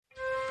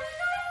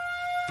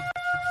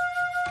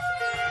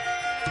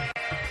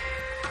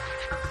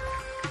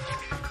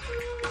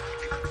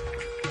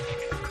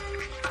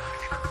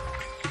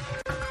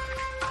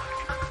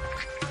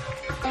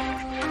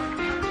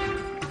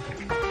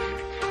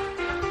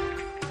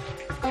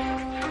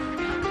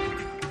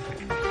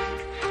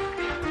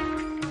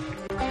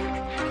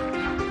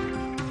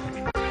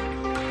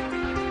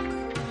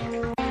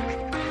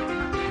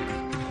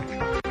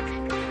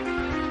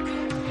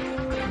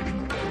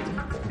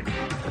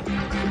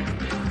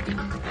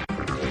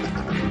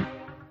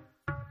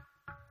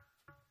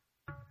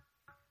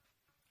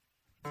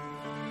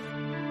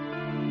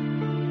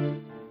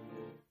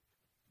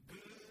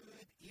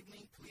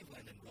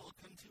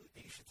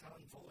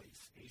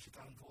Voice. Asia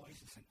Town Voice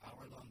is an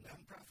hour-long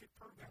nonprofit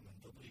program on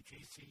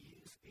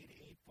WJCU's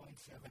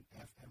 88.7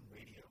 FM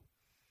radio.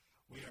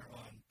 We are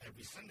on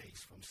every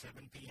Sundays from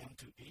 7 p.m.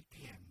 to 8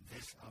 p.m.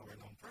 This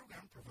hour-long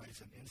program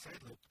provides an inside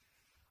look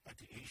at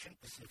the Asian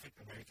Pacific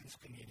Americans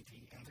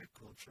community and their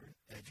culture,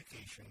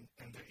 education,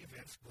 and their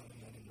events going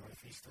on in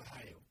Northeast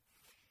Ohio.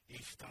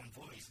 Asia Town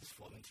Voice is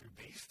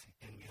volunteer-based,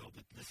 and we hope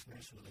that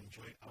listeners will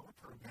enjoy our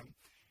program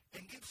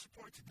and give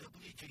support to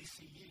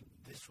WJCU.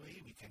 This way,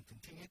 we can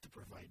continue to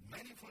provide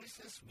many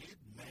voices with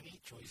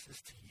many choices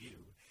to you.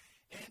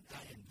 And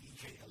I am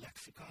DJ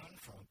Alexicon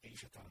from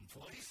Asia Town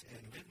Voice,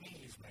 and with me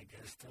is my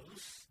guest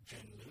host,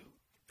 Jen Liu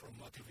from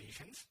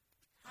Motivations.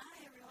 Hi,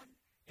 everyone.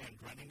 And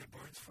running the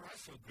boards for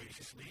us so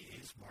graciously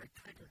is Mark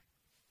Trigger.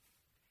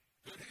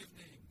 Good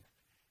evening.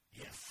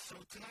 Yes, so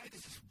tonight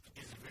is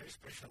a very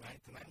special night,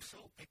 and I'm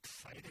so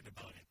excited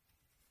about it.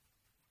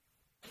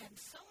 And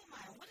so am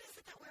I. What is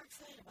it that we're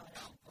excited about?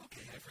 Oh,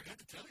 okay. I forgot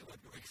to tell you what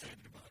we're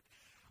excited about.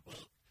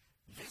 Well,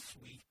 this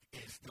week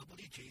is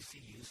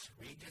WJCU's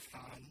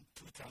Radiothon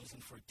 2014.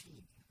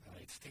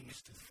 Its theme is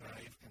to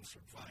thrive and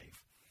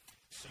survive.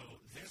 So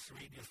this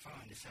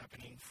Radiothon is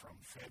happening from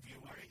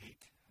February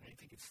 8th. I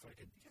think it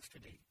started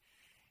yesterday.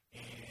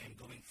 And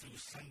going through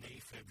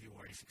Sunday,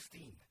 February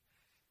 16th.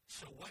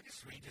 So what is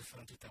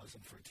Radiothon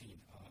 2014?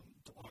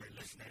 To our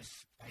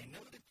listeners, I know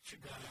that you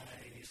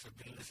guys have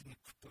been listening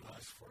to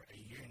us for a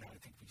year now.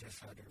 I think we just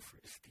had our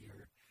first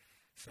year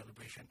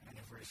celebration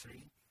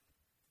anniversary.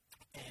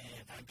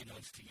 And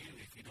unbeknownst to you,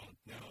 if you don't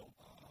know,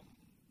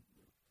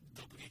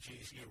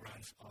 WJCU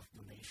runs off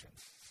donations.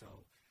 So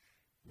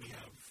we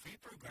have free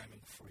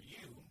programming for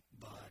you,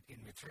 but in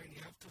return,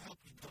 you have to help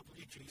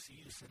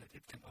WJCU so that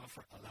it can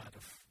offer a lot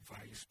of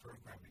various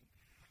programming.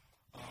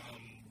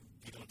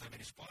 We don't have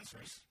any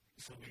sponsors,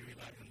 so we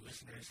rely on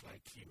listeners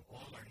like you.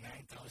 All our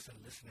 9,000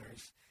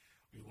 listeners,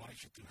 we want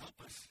you to help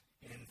us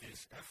in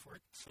this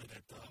effort so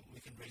that we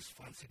can raise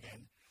funds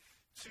again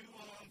to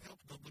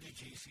help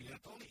WJC, not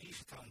only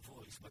Asia Town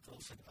Voice, but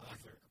also the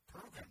other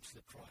programs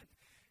that run.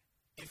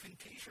 If in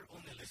case you're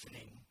only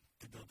listening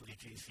to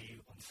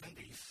WJC on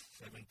Sundays,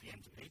 7 p.m.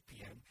 to 8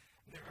 p.m.,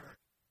 there are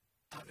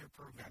other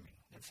programming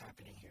that's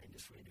happening here in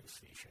this radio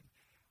station.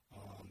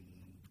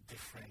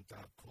 Different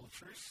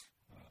cultures,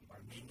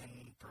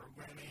 Armenian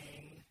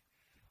programming.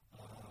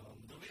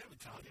 Do we have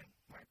Italian,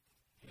 right?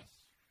 Yes.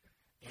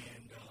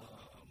 And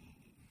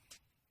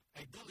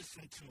I do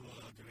listen to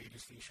the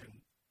radio station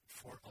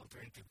for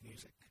alternative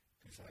music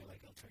because I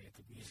like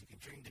alternative music.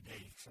 And during the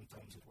day,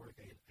 sometimes at work,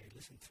 I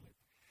listen to it.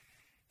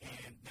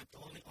 And not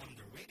only on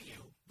the radio,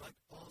 but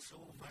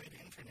also via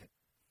the internet.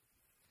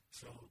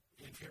 So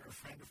if you're a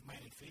friend of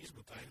mine on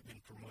Facebook, I've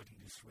been promoting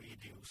this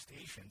radio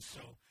station.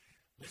 So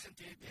listen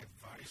to it. They have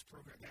various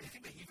programs. I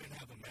think they even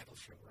have a metal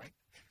show, right?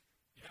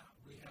 Yeah,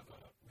 we have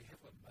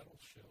a metal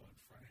show on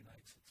Friday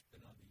nights. It's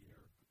been on the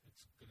air.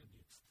 It's going to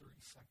be its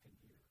 32nd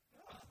year.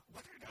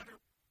 What are the other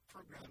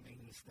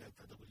programmings that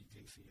the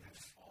WJC has?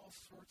 All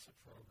sorts of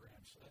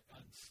programs.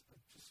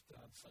 Just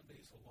on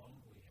Sundays alone,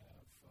 we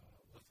have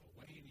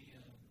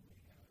Lithuanian, we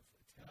have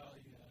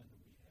Italian,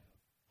 we have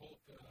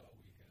polka,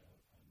 we have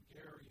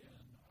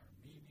Hungarian,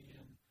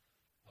 Armenian.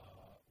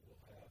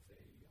 We'll have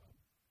a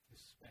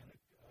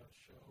Hispanic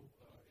show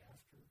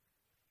after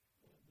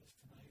this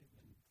tonight,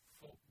 and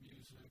folk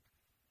music,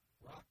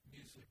 rock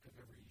music of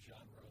every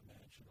genre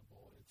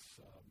imaginable. It's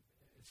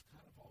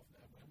kind of all.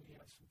 When we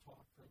have some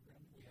talk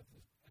programming, we have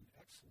an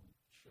excellent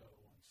show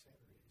on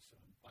Saturdays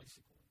on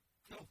bicycling.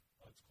 Oh.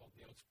 It's called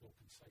The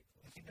Outspoken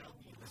Cyclist. I think I'll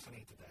be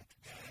listening to that.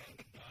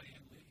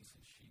 Diane Lee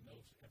says she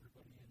knows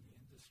everybody in the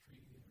industry,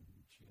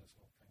 and she has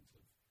all kinds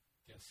of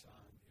guests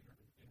on,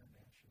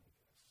 international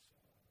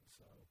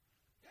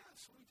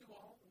guests. So we do a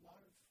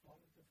lot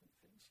of different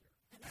things here.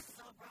 And this is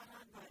all brought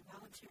on by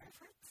volunteer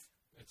efforts?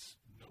 There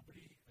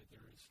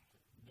is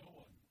no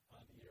one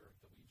on the air at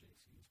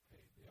WJC is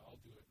paid. They all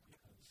do it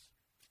because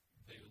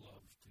they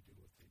love to do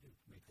what they do.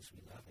 Because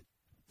we love it.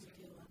 We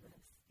do love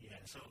this.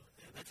 Yeah, so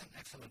that's an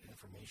excellent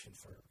information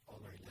for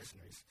all our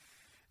listeners.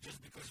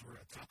 Just because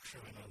we're a talk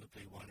show and only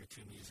play one or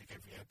two music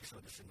every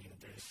episode doesn't mean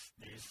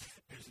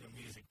there's no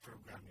music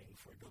programming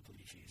for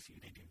WGCU.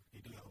 They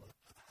do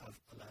have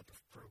a lot of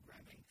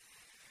programming.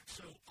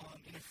 So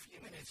in a few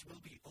minutes,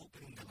 we'll be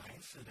opening the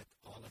lines so that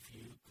all of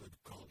you could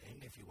call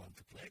in if you want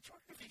to pledge, or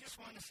if you just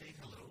want to say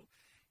hello,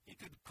 you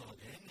could call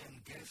in,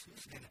 and guess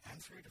who's going to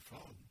answer the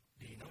phone?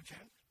 Do you know,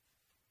 Jen?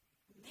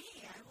 Me,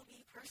 I will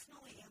be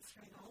personally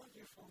answering all of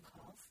your phone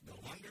calls. The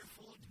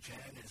wonderful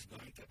Jen is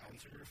going to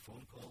answer your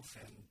phone calls,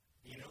 and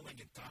when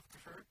you talk to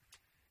her,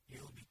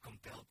 you'll be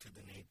compelled to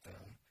donate to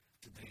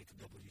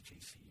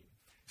WJCU.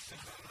 So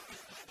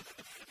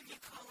If you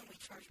call and we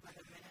charge by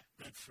the minute.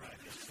 That's right.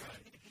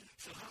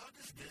 So how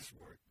does this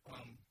work?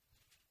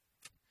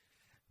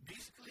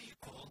 Basically, you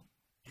call,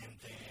 and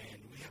then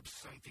we have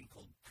something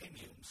called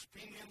premiums.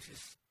 Premiums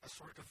is a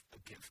sort of a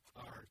gift,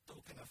 our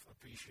token of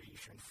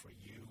appreciation for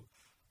you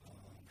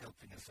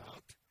helping us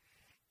out.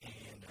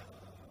 And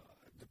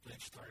the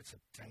pledge starts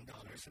at $10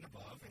 and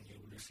above, and you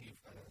will receive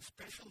a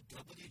special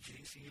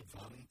WJC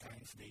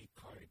Valentine's Day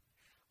card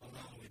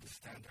along with the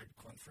standard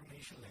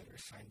confirmation letter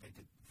signed by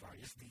the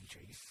various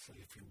DJs. So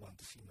if you want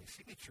to see my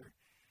signature,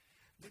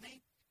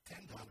 donate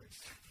 $10.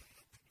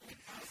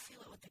 I'll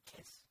seal it with a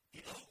kiss.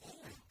 Yeah,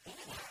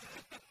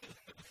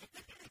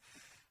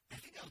 I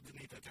think I'll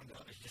donate that $10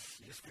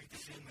 just for you to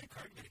seal my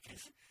card with a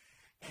kiss.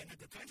 And at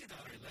the $20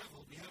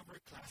 level, we have our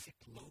classic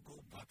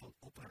logo bottle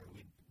opener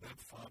with web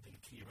fob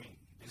and key ring.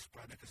 This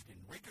product has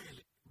been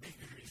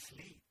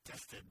rigorously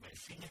tested by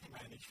senior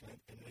management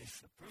and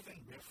is a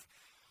proven riff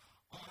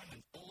on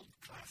an old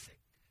classic.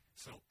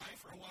 So I,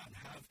 for one,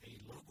 have a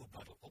logo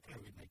bottle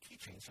opener with my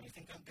keychain, so I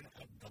think I'm going to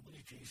add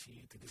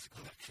WJC to this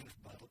collection of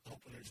bottle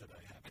openers that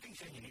I have. I think,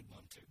 Jen, you need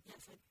one, too.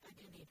 Yes, I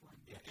do need one.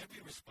 Yeah,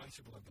 every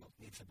responsible adult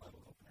needs a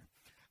bottle opener.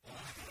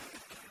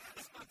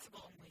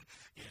 Responsible only.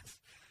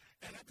 Yes.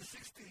 And at the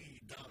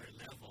 $60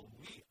 level,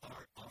 we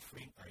are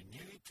offering our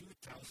new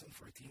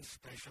 2014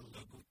 special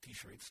logo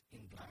T-shirts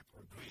in black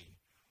or gray.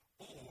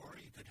 Or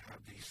you could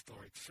have the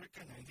historic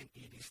circa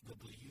 1980s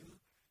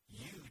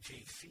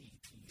WUJC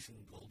tees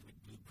in gold with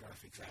blue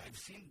graphics. I've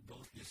seen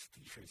both these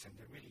T-shirts, and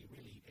they're really,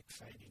 really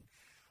exciting.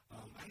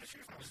 I'm not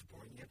sure if I was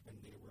born yet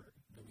when they were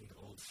doing the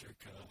old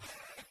circa.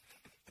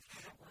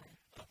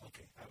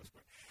 Okay, I was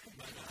born.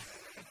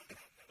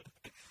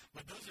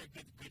 But those are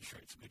good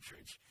shirts, good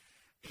shirts.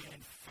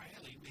 And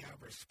finally, we have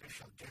our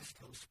special guest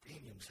host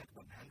premiums at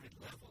 100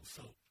 level.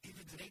 So if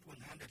you donate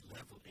 100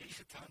 level,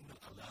 Asia Town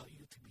will allow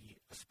you to be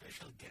a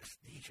special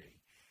guest DJ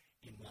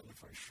in one of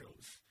our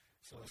shows.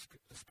 So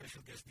a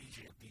special guest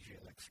DJ at DJ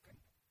Lexicon.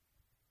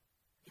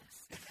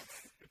 Yes,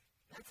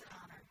 that's an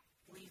honor.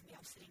 Believe me,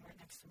 I'm sitting right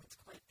next to him.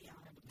 It's quite the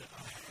honor.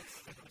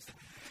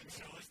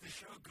 So as the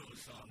show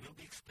goes on, we'll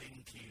be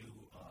explaining to you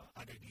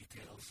other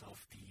details of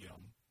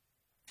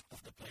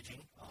the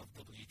pledging of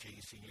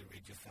WJC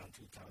Radiothon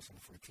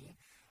 2014.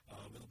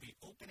 We'll be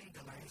opening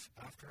the lines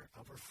after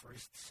our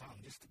first song,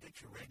 just to get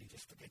you ready,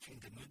 just to get you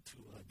in the mood to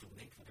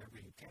donate whatever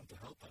you can to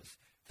help us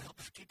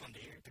keep on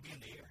the air, to be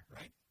on the air,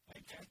 right?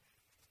 Right, Jen?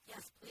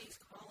 Yes, please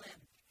call in.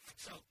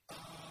 So,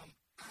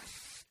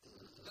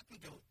 let me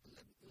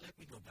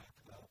go back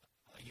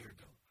a year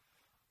ago.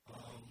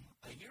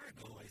 A year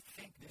ago, I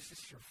think this is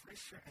your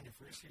first year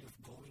anniversary of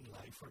going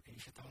live for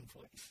Asia Town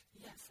Voice.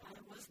 Yes, I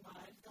was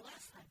live the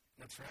last time.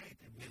 That's right,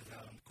 with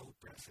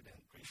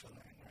co-president Rachel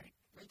Lang, right?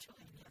 Rachel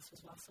Lang, yes,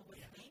 was also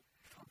with me,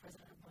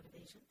 co-president of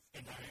Motivations.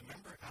 And I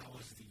remember I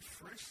was the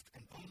first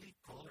and only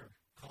caller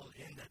called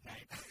in that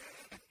night.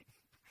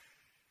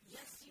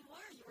 Yes, you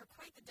were. You were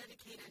quite the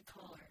dedicated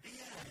caller.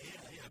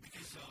 Yeah,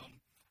 because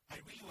I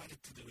really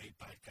wanted to do a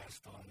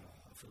podcast on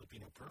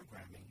Filipino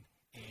programming,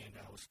 and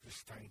I was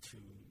just trying to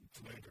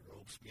learn the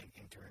ropes, be an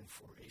intern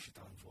for Asia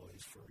Town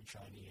Voice, for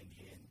Johnny and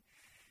Yin.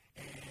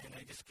 And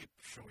I just kept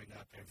showing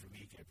up every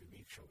week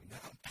showing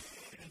up.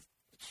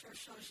 It sure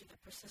shows you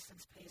that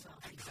persistence pays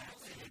off.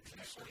 Exactly. It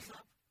shows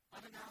up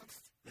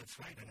unannounced. That's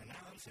right,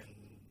 unannounced, and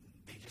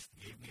they just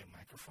gave me a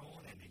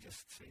microphone, and they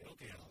just say,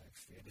 okay,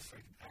 Alex. They just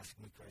started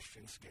asking me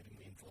questions, getting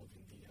me involved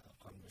in the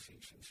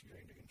conversations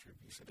during the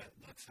interview. So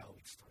that's how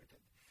it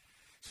started.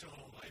 So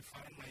I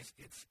find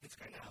it's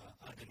kind of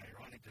odd and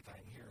ironic that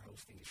I'm here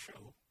hosting the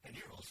show, and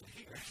you're also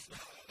here. So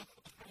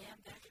I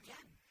am back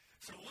again.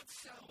 So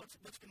what's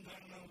been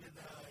going on with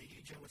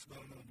you, Joe? What's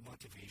going on with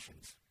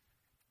Motivations?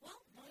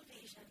 Well,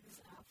 Motivations,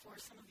 for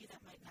some of you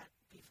that might not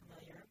be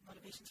familiar,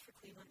 Motivations for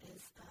Cleveland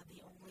is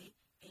the only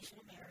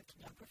Asian American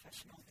young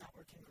professionals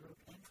networking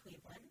group in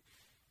Cleveland.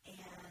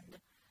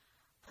 And,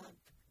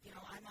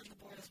 I'm on the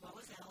board as well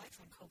as Alex.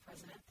 I'm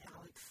co-president.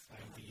 Alex.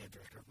 I'm the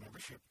director of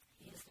membership.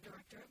 He is the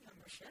director of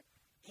membership.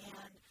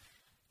 And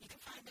you can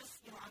find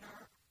us, on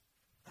our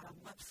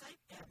website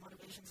at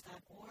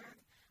motivations.org,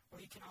 or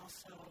you can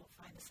also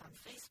find us on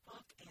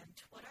Facebook and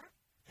Twitter.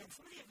 And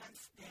some of the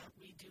events that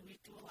we do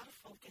a lot of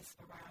focus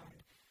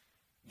around,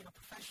 young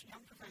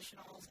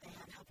professionals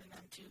and helping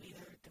them to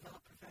either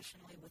develop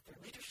professionally with their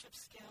leadership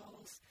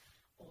skills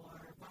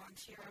or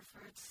volunteer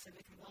efforts,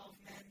 civic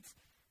involvement,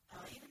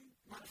 even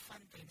a lot of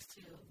fun things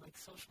too, like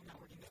social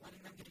networking,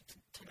 letting them get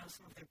to know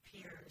some of their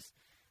peers.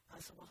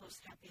 So we'll host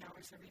happy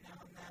hours every now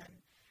and then.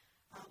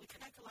 We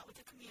connect a lot with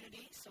the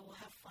community, so we'll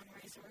have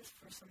fundraisers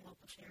for some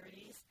local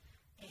charities.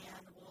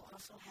 And we'll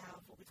also have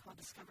what we call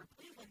Discover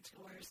Cleveland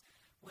tours,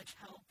 which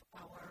help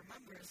our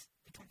members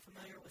become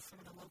familiar with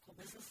some of the local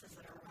businesses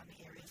that are around the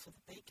area so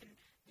that they can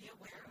be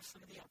aware of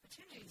some of the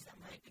opportunities that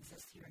might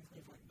exist here in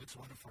Cleveland. It's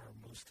one of our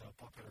most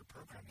popular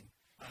programming,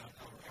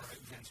 our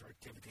events or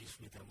activities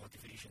with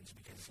Motivations,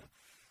 because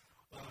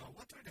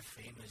what are the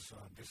famous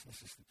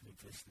businesses that we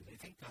visited? I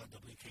think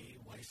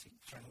WKYC,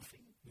 Channel 3.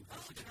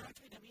 Channel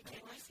 3,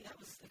 WKYC, that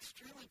was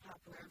extremely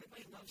popular.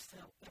 Everybody wants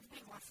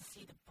to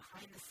see the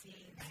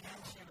behind-the-scenes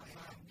action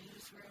of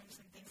newsrooms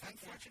and things like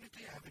that.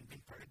 Unfortunately, I haven't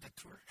been part of that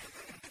tour.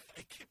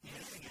 I keep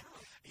missing it.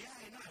 Yeah,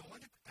 I know.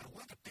 I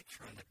want a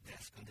picture on that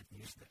desk, on that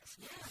news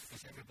desk. Yes.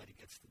 Because everybody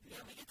gets to do it.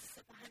 Yeah, we get to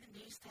sit behind the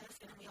news desk,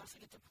 and then we also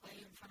get to play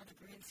in front of the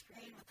green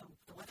screen with the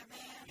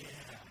weatherman. Yeah.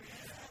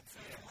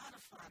 So it's a lot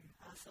of fun.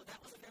 So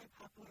that was a very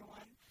popular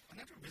one.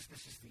 Another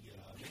business is the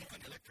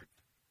Lincoln Electric.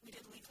 We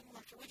did Lethal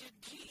Electric. We did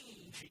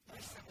GE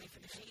recently for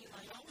the GE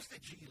lighting. How was the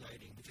GE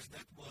lighting? Because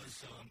that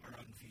was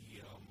around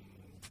the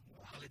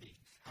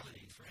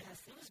holidays, right?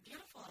 Yes, it was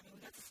beautiful. I mean,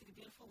 we got to see the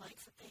beautiful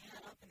lights that they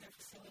had up in their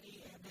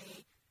facility, and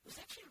it was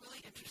actually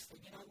really interesting.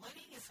 You know,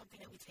 lighting is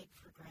something that we take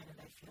for granted,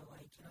 I feel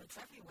like. You know, it's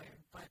everywhere,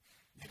 but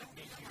you don't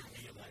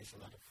realize a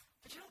lot of...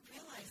 But you don't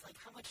realize, like,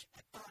 how much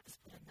thought is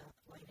put into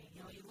lighting.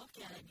 You know, you look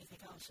at it and you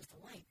think, oh, it's just a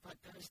light, but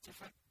there's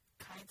different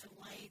kinds of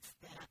lights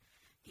that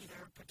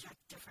either project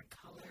different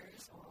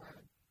colors or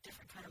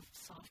different kind of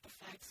soft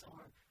effects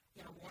or,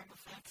 you know, warm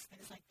effects,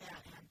 things like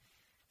that. And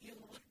you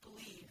wouldn't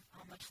believe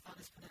how much thought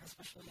is put in,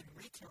 especially in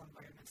retail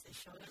environments. They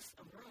showed us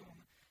a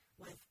room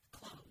with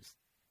clothes,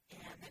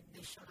 and then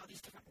they showed all these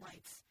different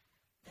lights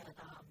that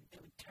they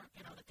would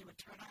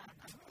turn on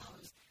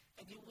clothes,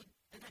 and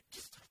that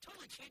just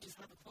totally changes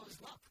how the clothes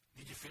look.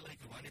 Did you feel like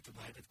you wanted to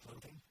buy that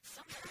clothing?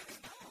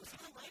 Sometimes, no. Some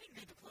of the lighting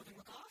made the clothing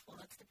look awful.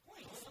 That's the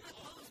point. Some of the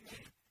clothes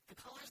made the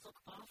colors look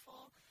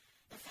awful.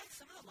 In fact,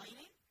 some of the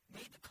lighting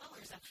made the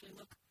colors actually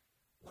look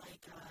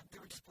like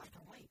they were just black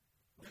and white.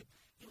 Like,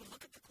 you would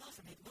look at the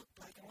clothes and they'd look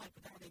black and white,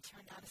 but then when they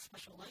turned on a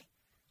special light,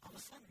 all of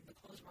a sudden the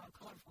clothes were all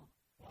colorful.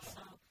 Wow.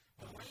 So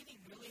the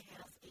lighting really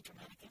has a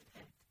dramatic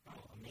impact.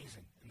 Oh,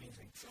 amazing.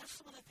 So that's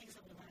some of the things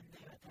that we learned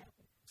there at that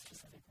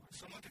specific one.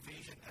 So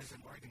Motivation, as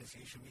an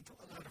organization, we do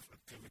a lot of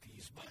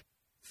activities, but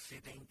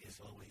sitting is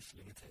always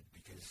limited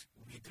because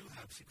we do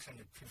have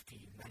 650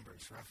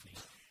 members roughly,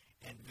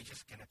 and we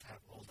just cannot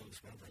have all those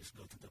members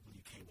go to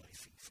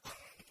WKYC.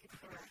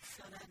 Correct.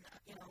 So then,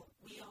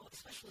 we all,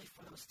 especially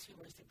for those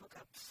tours, they book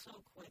up so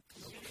quick.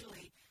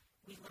 Usually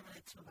we limit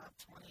it to about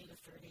 20 to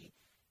 30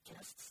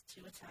 guests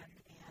to attend,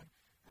 and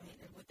I mean,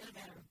 within a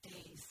matter of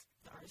days,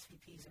 the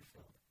RSVPs are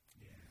filled.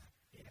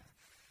 Yeah.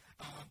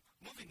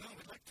 Moving on,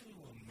 we'd like to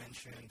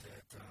mention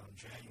that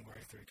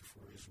January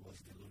 31st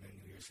was the Lunar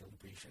New Year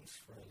celebrations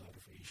for a lot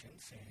of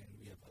Asians, and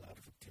we have a lot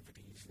of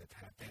activities that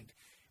happened.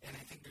 And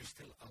I think there's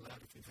still a lot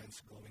of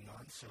events going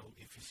on, so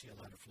if you see a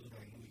lot of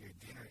Lunar New Year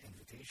dinner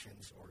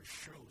invitations or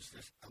shows,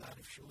 there's a lot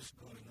of shows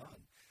going on.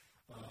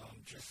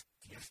 Just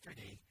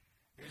yesterday,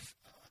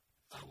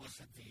 I was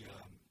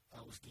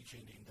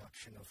DJing the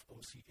induction of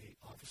OCA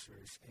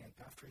officers, and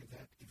after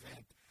that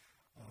event,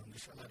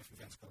 there's a lot of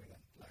events going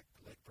on,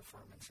 like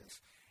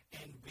performances.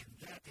 And with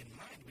that in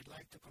mind, we'd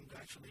like to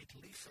congratulate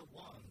Lisa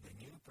Wong, the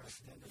new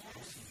president of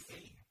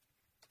OCA.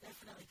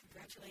 Definitely,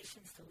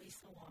 congratulations to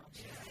Lisa Wong.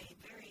 She's a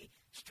very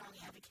strong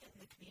advocate in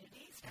the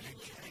community,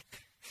 especially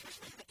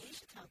in the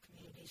Asiatown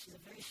community. She's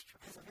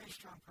has a very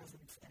strong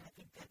presence, and I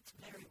think that's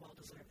very well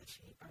deserved that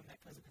she earned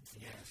that presidency.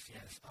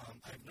 Yes.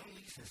 I've known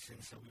Lisa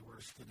since we were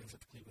students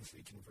at Cleveland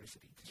State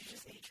University. Did you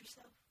just age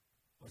yourself?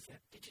 What's that?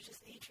 Did you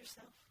just age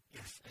yourself?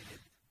 Yes, I did.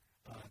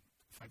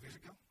 5 years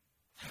ago.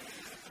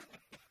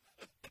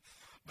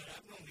 But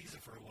I've known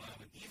Lisa for a while,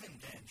 and even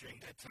then, during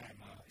that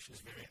time, she was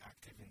very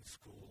active in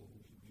school.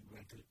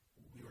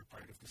 We were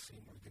part of the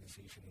same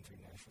organization,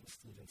 International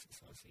Students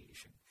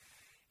Association.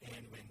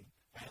 And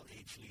I'll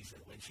age Lisa.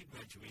 When she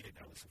graduated,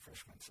 I was a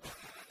freshman, so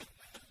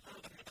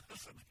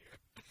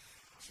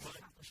She's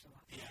accomplished a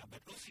lot. Yeah, but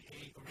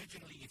OCA,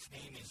 originally its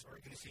name is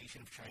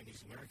Organization of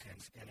Chinese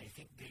Americans, and I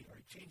think they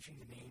are changing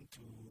the name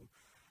to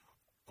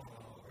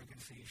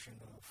Organization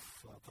of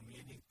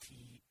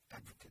Community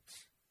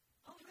Advocates.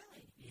 Oh,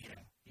 really? Yeah.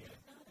 I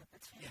didn't know that.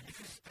 That's fantastic. Yeah,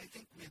 because I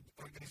think with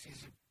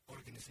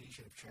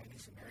Organization of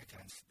Chinese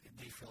Americans,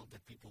 they felt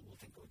that people will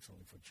think, it's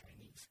only for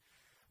Chinese.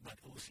 But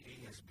OCA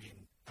has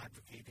been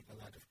advocating a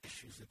lot of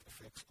issues that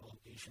affects all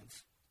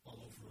Asians all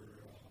over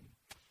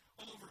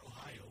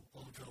Ohio.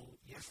 Although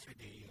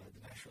yesterday,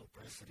 the national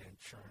president,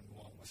 Sharon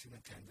Wong, was in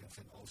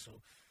attendance, and also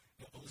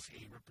the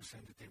OCA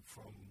representative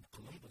from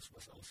Columbus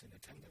was also in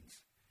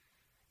attendance.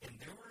 And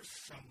there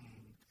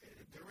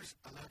was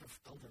a lot of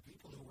elder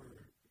people who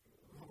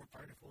were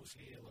part of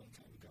OCA a long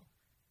time ago.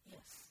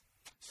 Yes.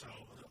 So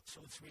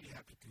it's really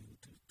happy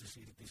to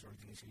see that this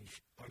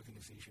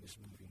organization is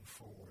moving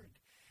forward.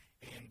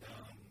 And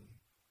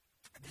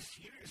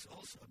this year is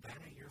also a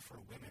banner year for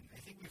women.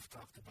 I think we've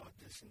talked about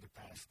this in the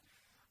past.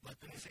 But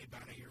when I say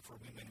banner year for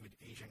women with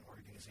Asian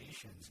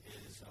organizations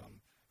is,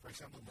 for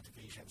example,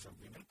 Motivations of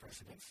Women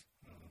Presidents.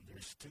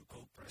 There's 2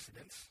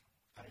 co-presidents.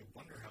 I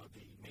wonder how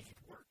they make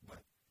it work, but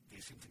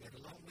they seem to get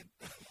along with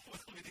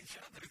each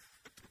other.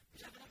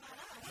 Not about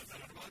us.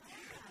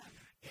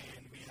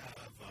 And we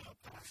have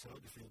PASO,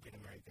 the Philippine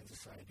American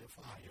Society of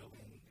Ohio,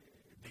 and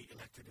they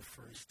elected the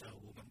first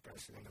woman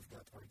president of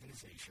that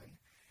organization.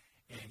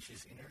 And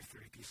she's in her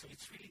 30s, so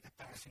it's really a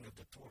passing of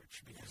the torch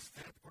because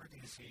that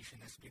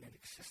organization has been in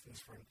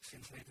existence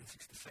since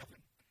 1967.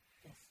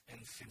 Yes.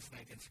 And since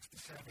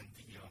 1967,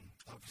 the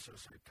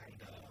officers are kind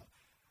of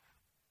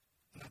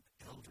not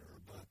elder,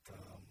 but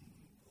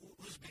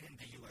who's been in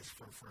the U.S.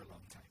 for a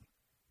long time.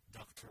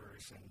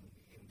 Doctors and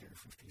in their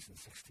 50s and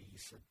 60s.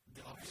 So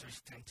the officers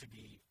tend to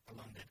be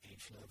along that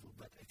age level,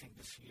 but I think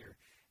this year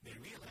they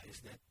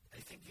realized that I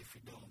think if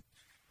you don't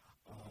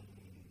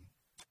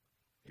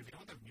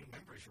have new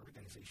members, your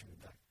organization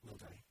will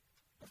die.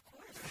 Of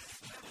course.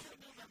 You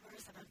have new members.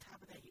 numbers, and on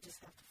top of that, you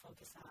just have to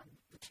focus on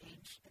the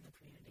change in the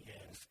community.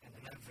 Yes, and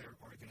another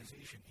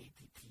organization,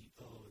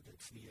 APPO,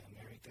 that's the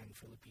American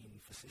Philippine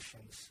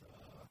Physicians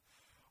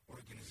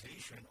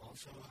Organization,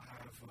 also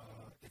have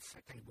its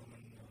second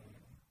woman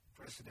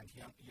president,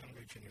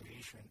 younger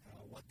generation.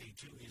 What they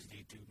do is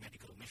they do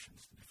medical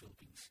missions to the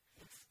Philippines.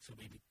 So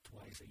maybe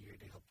twice a year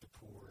they help the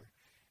poor,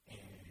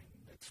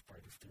 and that's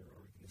part of their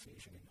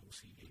organization in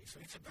OCA.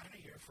 So it's a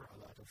banner year for a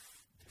lot of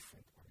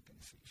different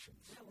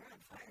organizations. Yeah, we're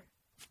on fire.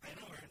 I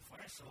know we're on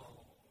fire, so,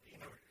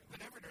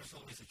 whenever there's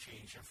always a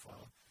change of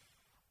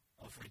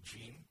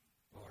regime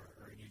or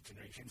a new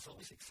generation, it's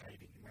always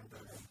exciting.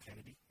 Remember when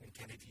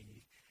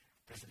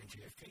President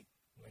JFK,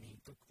 when he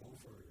took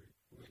over,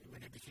 when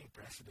he became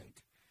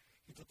president,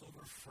 he took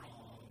over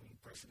from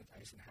President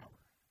Eisenhower.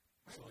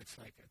 So it's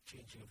like a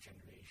changing of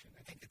generation.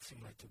 I think it's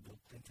similar to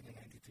Bill Clinton in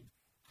 92.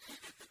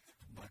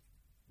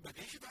 But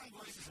Asia Town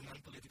Boys is a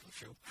non-political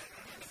show.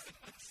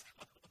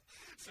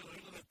 so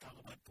we're going to talk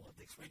about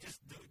politics. We're just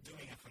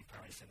doing a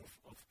comparison of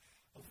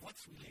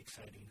what's really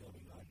exciting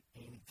going on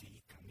in the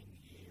coming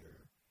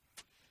year.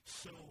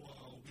 So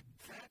with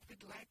that,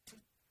 we'd like to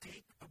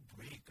take a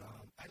break.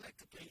 I'd like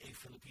to play a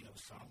Filipino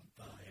song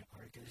by an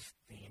artist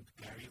named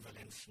Gary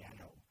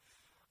Valenciano.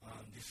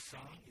 This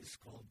song is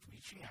called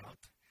Reaching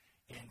Out.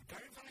 And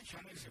Gary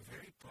Valenciano is a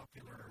very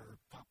popular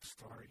pop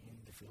star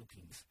in the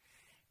Philippines.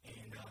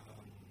 And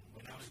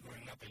when I was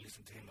growing up, I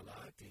listened to him a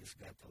lot. He's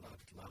got a lot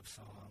of love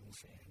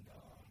songs and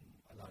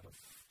a lot of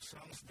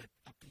songs that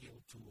appeal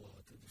to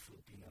the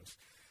Filipinos.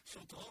 So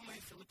to all my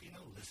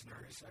Filipino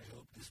listeners, I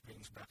hope this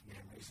brings back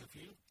memories of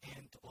you.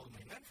 And to all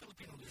my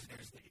non-Filipino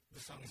listeners, the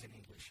song is in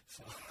English.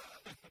 So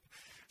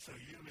so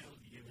you will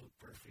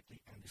perfectly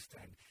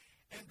understand.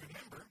 And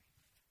remember,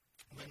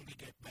 when we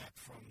get back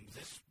from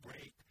this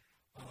break,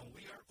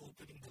 we are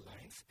opening the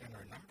lines, and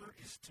our number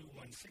is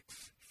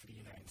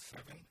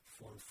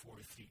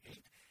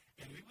 216-397-4438.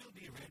 And we will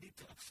be ready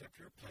to accept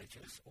your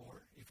pledges,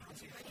 or if you can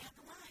say ready on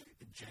the line.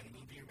 Jen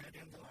will be ready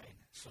on the line.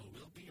 So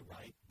we'll be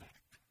right back.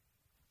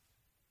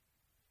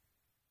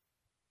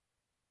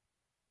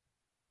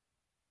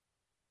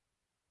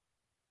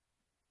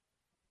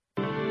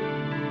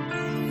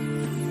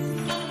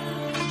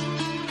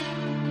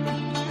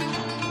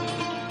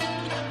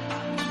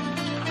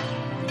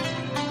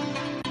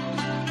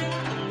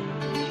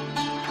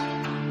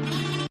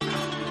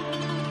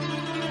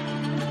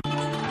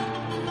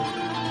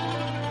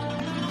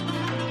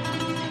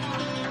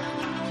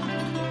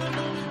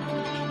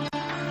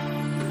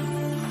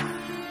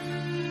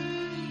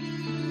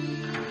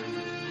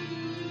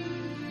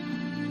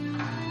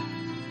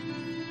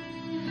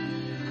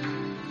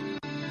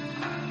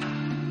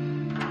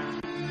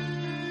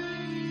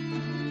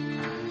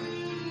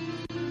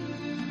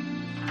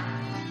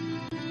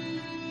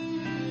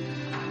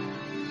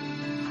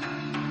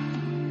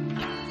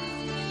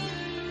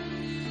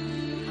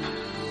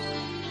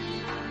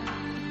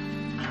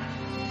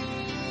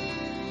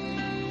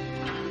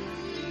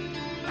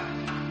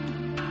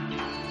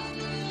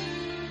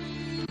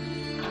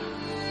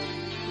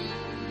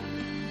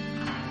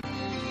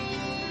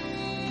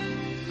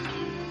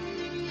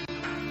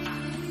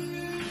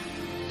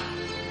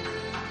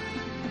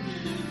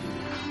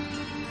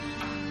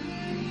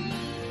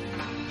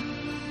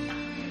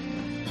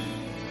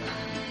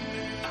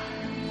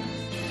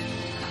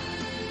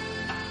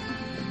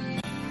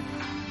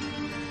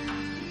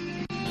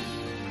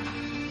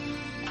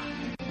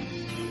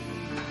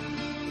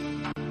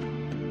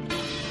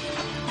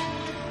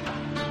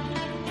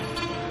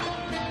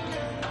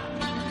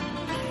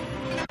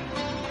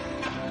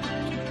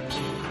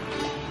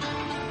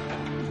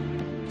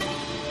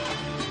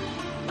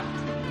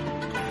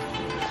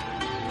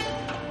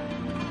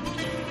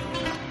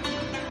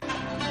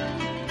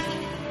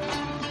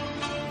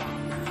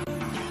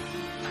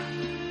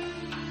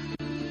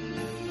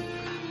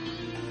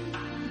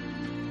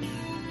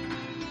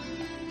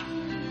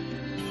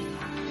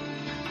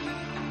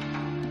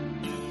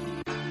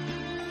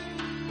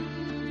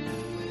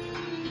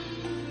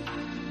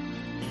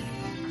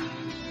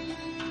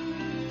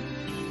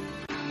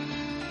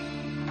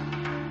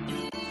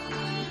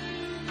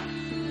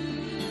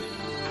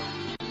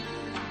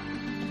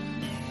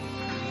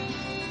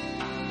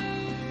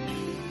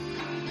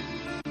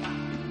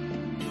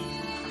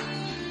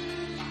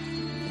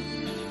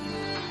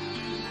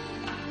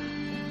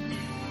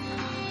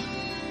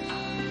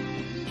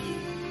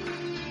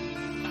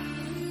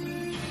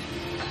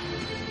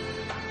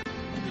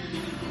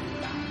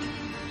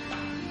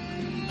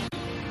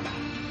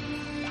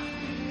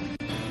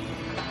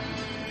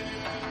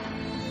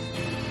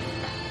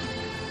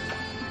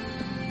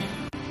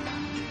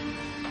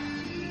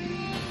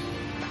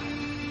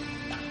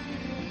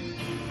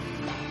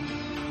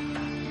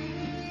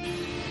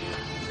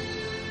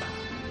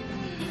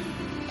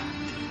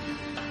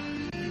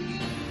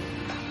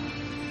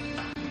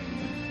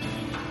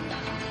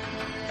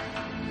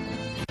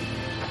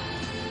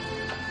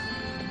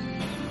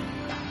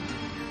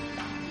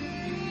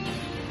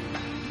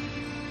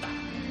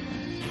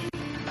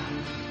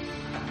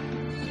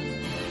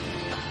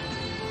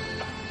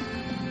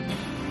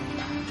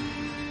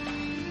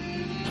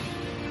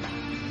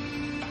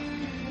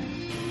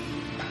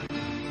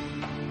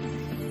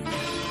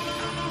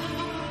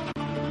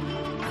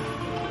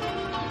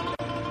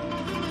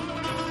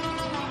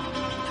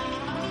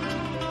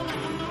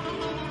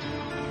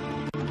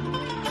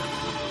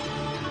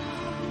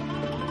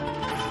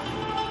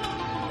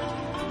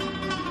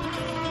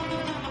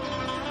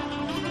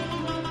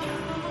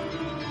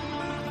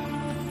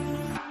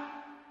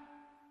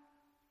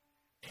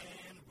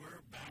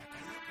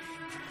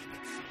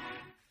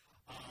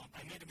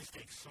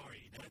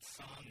 story. That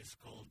song is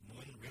called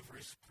Moon River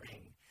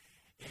Spring.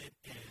 It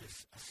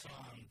is a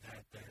song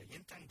that the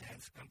Yintang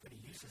Dance Company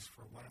uses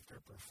for one of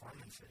their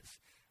performances.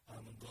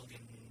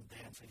 Mongolian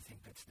dance, I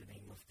think that's the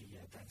name of the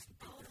dance that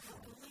they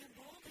perform. Mongolian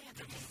Bowl Dance.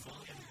 The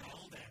Mongolian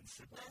Bowl Dance.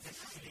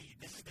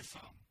 This is the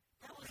song.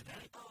 That was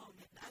great. Oh,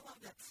 man, I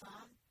love that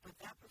song, but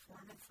that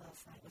performance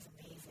last night was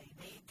amazing.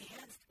 They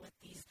danced with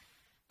these,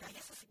 I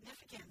guess the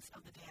significance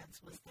of the dance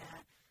was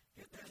that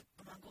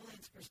the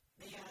Mongolians,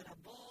 they had a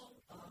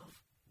bowl of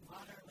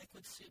water,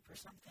 liquid soup or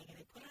something, and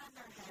they put it on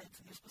their heads,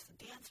 and they're supposed to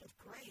dance with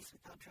grace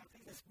without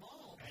dropping this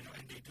bowl. I know,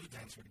 and they do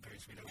dance with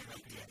grace without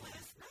dropping it. They did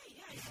last night,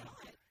 yeah, I saw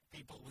it.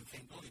 People would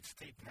think, oh, it's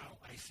taped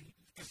now. I see.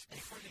 Because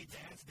before they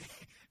dance,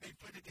 they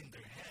put it in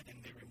their head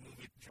and they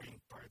remove it during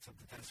parts of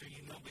the dance. So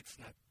you know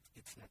it's not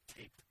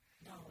taped.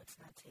 No,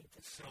 it's not taped.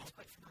 It's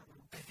quite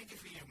phenomenal. I think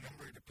if you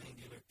remember the Plain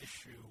Dealer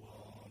issue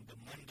on the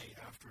Monday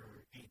after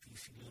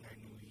ATC Lunar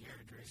New Year,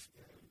 there's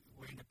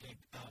we're in the Plain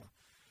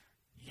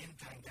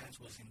Yintang Dance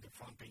was in the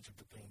front page of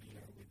the Plain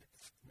Dealer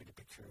with a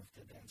picture of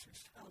the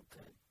dancers. Oh,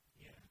 good.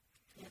 Yeah.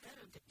 Yeah,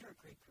 they're a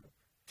great group.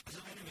 So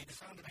anyway, the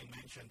song that I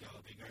mentioned,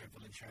 Vigario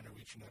Valenciano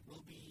Reaching Out,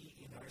 will be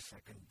in our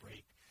second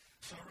break.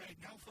 So right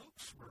now,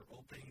 folks, we're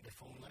opening the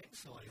phone line,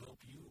 so I hope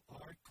you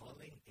are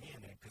calling in,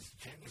 because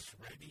Jen is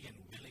ready and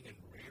willing and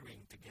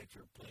raring to get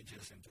your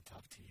pledges and to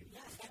talk to you.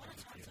 Yes, I want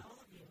to talk to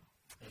all of you.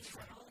 That's Please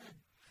right. Call in.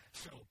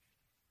 So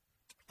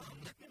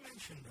let me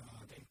mention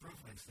the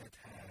improvements that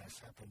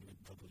has happened with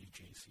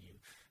WJCU.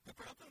 The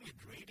problem with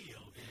radio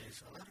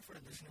is a lot of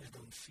our listeners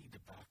don't see the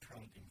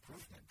background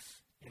improvements,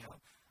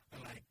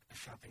 Unlike a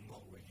shopping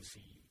mall where you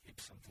see if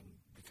something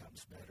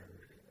becomes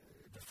better,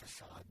 the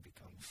facade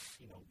becomes,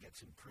 gets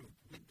improved.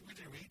 With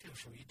a radio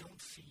show, you don't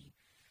see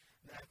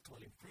the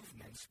actual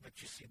improvements, but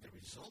you see the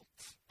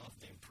results of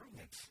the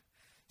improvements.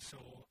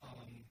 So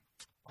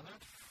a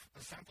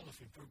sample of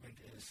improvement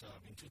is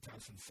in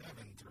 2007,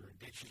 their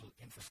digital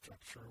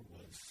infrastructure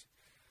was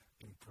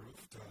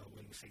improved.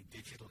 When we say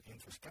digital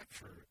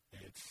infrastructure,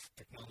 it's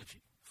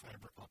technology,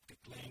 fiber optic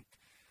link,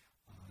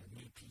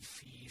 new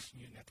PCs,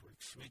 new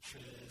network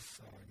switches,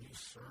 new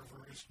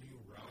servers, new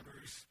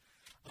routers.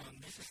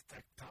 This is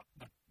tech talk,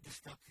 but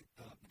this talk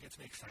gets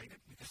me excited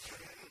because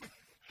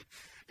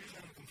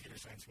I'm a computer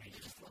science major.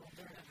 You're just a little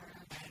nerd at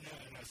heart. I know.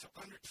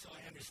 So I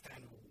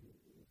understand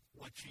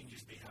what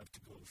changes they have to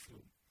go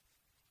through.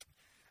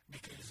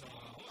 Because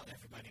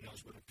everybody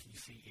knows what a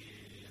PC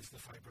is.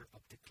 The fiber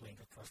optic link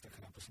across the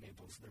campus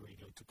enables the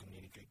radio to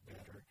communicate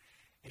better.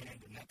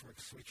 And the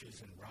network switches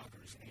and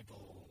routers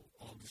enable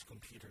all these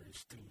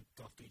computers to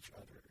talk to each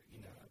other in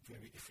a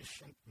very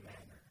efficient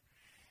manner.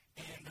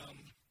 And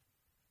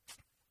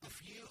a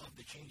few of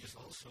the changes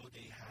also,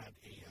 they had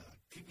a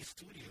TV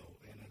studio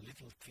and a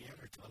little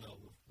theater to allow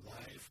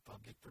live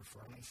public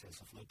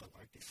performances of local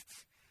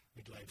artists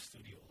with live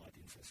studio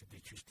audiences if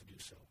they choose to do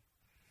so.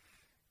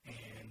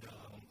 And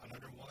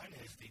another one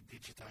is they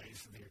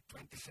digitized their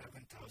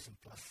 27,000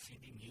 plus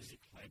CD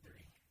music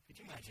library. Could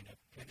you imagine that?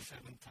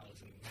 27,000.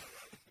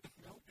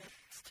 Nope,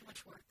 that's too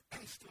much work.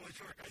 It's too much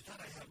work. I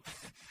thought I have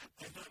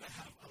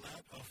a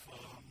lot of,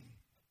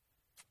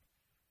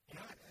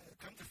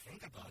 come to think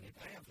about it,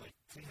 I have like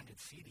 300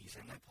 CDs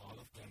and not all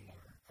of them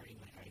are in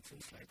my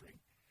iTunes library.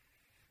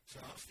 So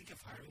I was thinking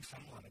of hiring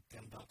someone at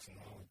 $10 an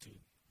hour to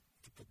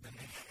put them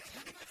in.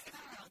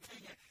 I'll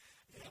tell you.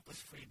 Yeah,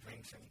 plus free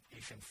drinks and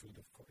Asian food,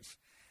 of course.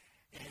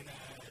 And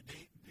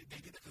they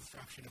did the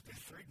construction of their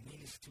third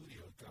mini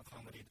studio to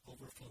accommodate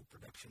overflow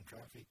production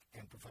traffic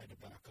and provide a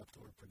backup to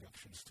our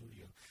production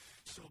studio.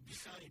 So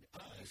beside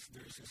us,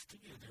 there's a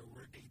studio there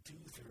where they do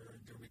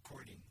their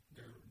recording,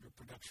 their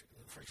production.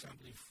 For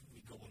example, if we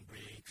go on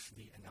breaks,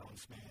 the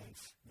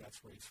announcements, that's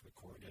where it's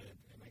recorded.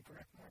 Am I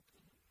correct, Mark?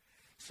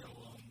 So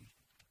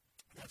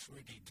that's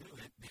where they do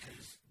it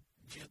because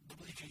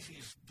WJC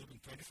is doing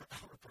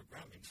 24-hour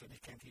programming, so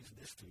they can't use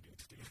this studio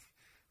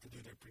to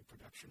do their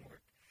pre-production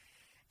work.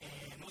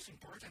 And most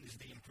important is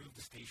they improve the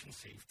station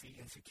safety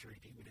and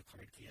security with a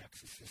card key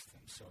access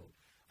system. So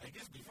I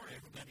guess before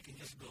everybody can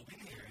just go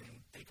in here and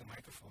take a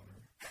microphone.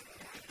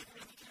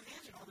 You can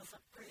imagine all those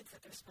upgrades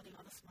that they're spending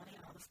all this money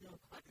on all this new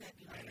equipment.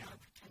 You got to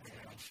protect it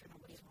and make sure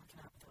nobody's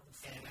walking out with all this.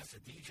 And as a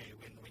DJ,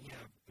 when you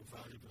have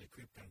valuable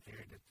equipment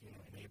there that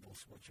enables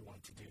what you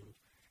want to do,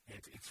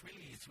 it's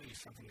really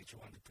something that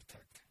you want to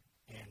protect.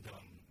 And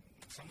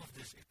some of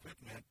this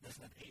equipment does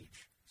not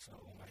age. So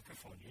a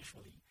microphone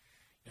usually.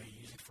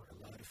 You use it for a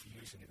lot of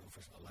years, and it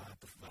offers a lot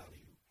of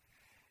value.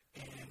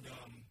 And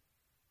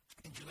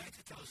in July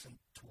 2012,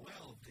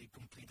 they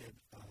completed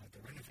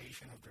the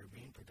renovation of their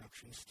main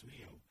production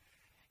studio,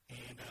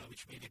 and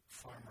which made it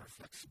far more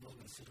flexible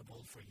and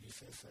suitable for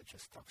uses such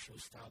as talk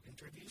show-style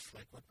interviews,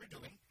 like what we're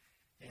doing,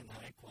 and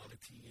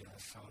high-quality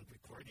sound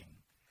recording.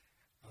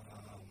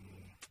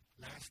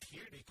 Last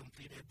year, they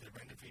completed the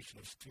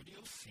renovation of Studio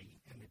C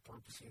and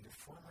repurposing the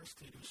former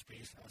studio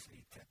space as a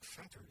tech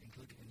center,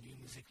 including a new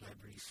music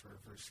library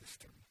server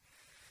system.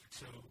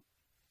 So,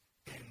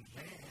 and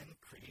then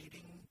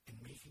creating and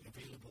making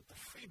available a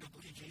free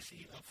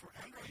WJC app for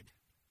Android,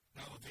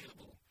 now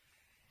available.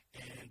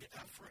 And the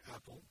app for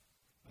Apple,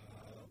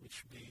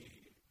 which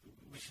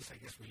is, I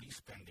guess, release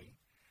pending.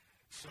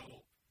 So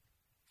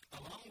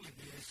along with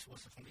this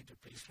was a complete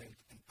replacement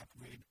and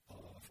upgrade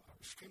of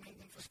our streaming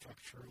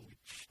infrastructure,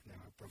 which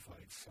now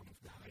provides some of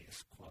the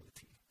highest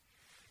quality.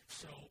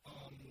 So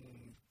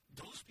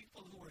those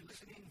people who are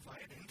listening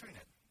via the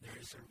internet, there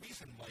is a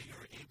reason why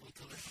you're able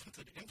to listen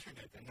to the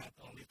internet and not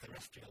only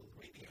terrestrial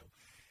radio.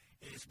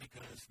 It is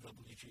because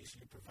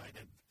WJCU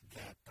provided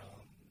that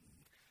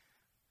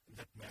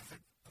method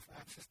of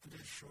access to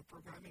the show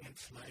programming and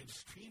it's live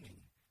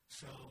streaming.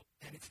 So,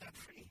 and it's not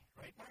free,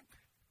 right, Mark?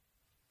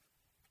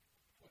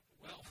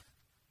 Well,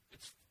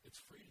 it's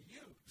free to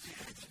use.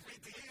 It's free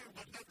to hear,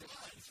 but not to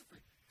us. It's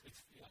free.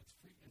 It's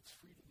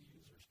free to the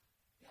users.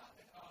 Yeah,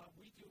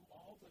 we do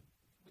all the.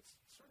 What's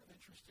sort of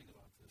interesting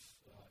about this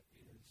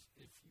is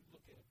if you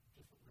look at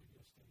different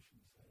radio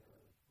stations that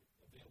are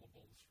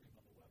available to stream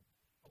on the web,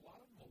 a lot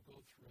of them will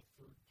go through a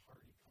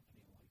third-party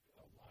company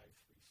like Live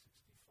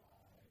 365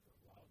 or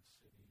Loud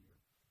City or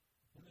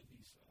one of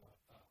these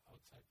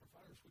outside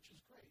providers, which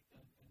is great,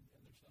 and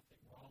there's nothing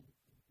wrong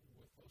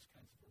with those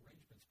kinds of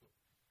arrangements. But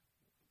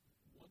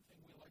one thing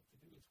we like to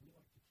do is we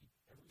like to keep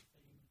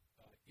everything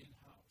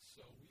in-house.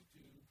 So we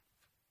do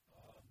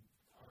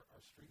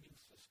our streaming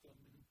system,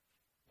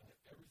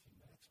 everything.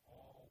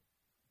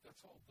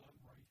 That's all done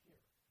right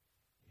here.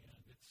 And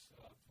it's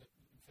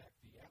in fact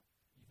the app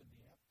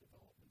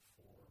development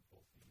for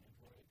both the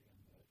Android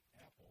and the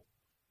Apple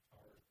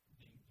are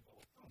being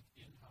developed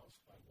in-house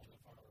by one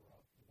of our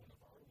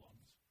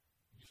alums.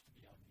 He used to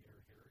be on the air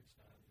here. He's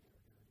not on the air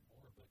here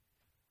anymore. But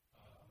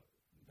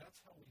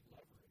that's how we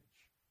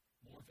leverage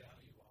more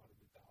value out of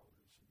the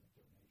dollars and the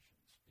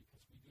donations,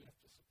 because we do have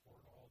to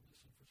support all of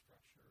this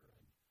infrastructure.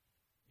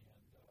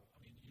 And I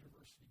mean, the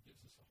university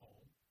gives us a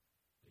home.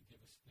 They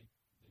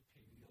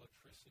pay the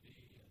electricity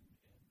and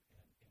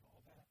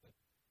all that,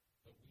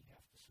 but we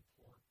have to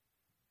support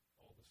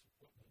all this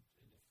equipment.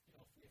 And if we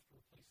have to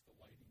replace the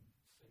lighting,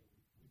 say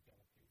we've got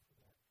to pay for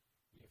that.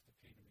 We have to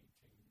pay to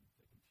maintain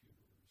the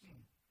computers.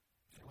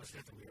 I was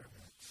not aware of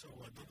that. So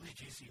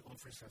WJC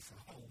offers us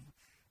a home,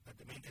 but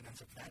the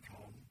maintenance of that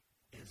home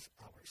is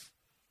ours.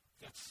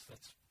 That's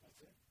it.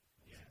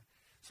 Yeah.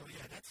 So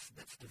yeah, that's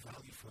the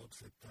value,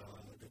 folks, that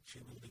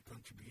you will be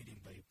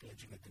contributing by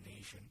pledging a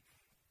donation.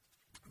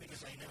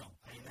 Because I know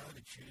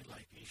that you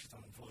like Asia's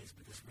Own Voice,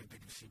 because we've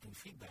been receiving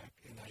feedback,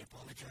 and I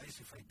apologize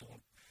if I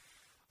don't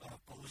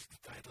post the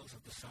titles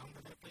of the song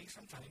that I play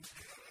sometimes,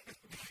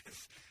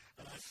 because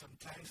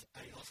sometimes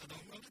I also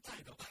don't know the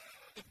title.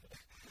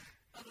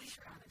 At least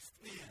you're honest.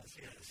 Yes.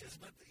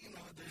 But,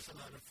 there's a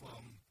lot of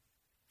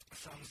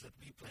songs that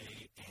we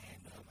play,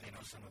 and I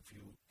know some of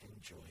you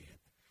enjoy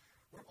it.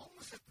 We're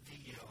almost at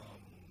the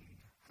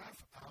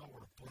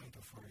half-hour point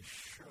of our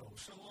show.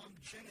 So,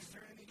 Jen,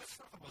 let's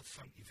talk about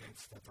some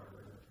events that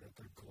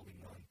are going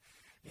on.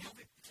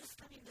 Just,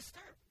 to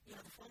start, the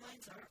phone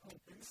lines are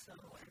open, so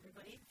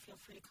everybody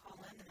feel free to call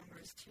in. The number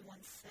is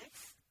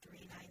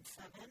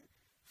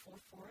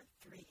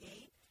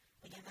 216-397-4438.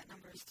 Again, that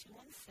number is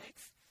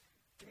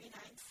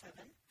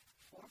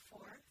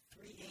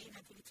 216-397-4438. And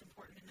I think it's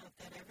important to note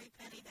that every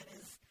penny that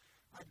is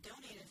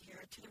donated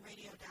here to the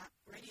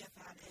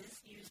Radiothon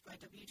is used by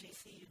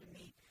WJCU to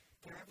meet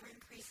their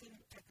ever-increasing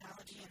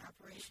technology and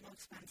operational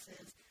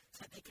expenses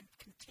so that they can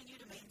continue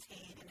to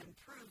maintain and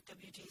improve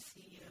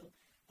WJCU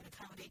and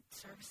accommodate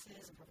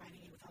services and providing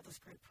you with all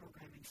this great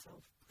programming. So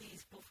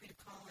please feel free to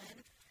call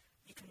in.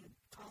 You can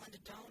call in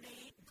to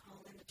donate and call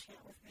in to chat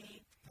with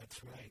me.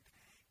 That's right.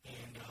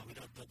 And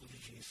without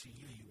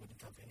WJCU, you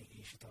wouldn't have any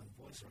Asia's Own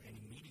Voice or any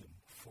medium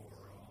for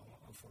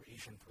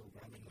Asian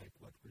programming like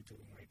what we're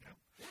doing right now.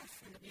 Yes,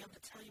 and to be able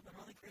to tell you about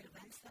all the great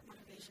events that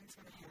Motivation's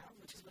going to have,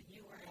 which is what you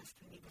were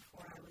asking me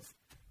before. I was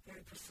very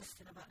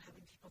persistent about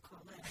having people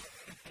call in.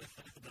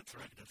 That's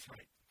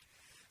right.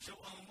 So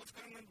what's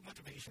going on with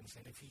Motivations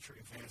and the future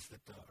events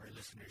that our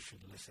listeners should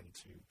listen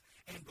to?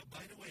 And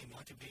by the way,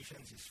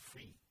 Motivations is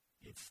free.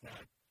 It's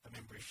not a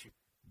membership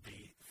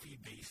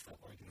fee-based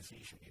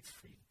organization. It's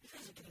free. You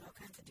guys are getting all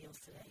kinds of deals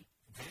today.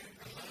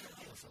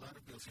 A lot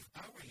of deals. If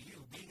I were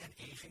you, being an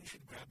Asian, you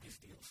should grab these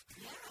deals.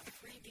 Yeah,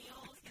 free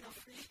deals,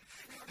 free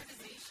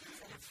organizations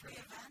and free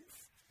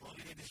events. All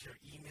you need is your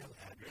email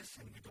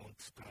address, and we don't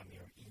spam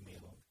your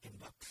email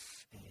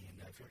inbox. And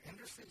if you're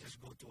interested,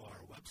 just go to our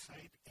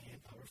website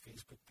and our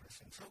Facebook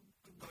presence. So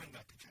going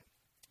back to Jen.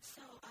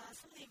 So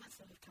some of the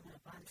events that we've coming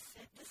up on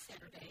this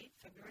Saturday,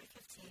 February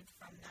 15th,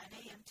 from 9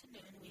 a.m. to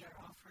noon, we are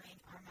offering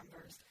our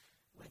members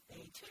with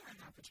a tutoring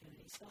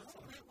opportunity. So it's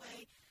a great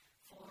way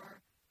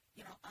for,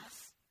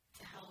 us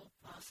to help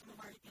some of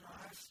our,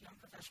 our young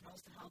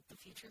professionals to help the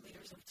future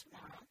leaders of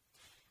tomorrow.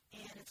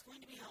 And it's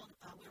going to be held,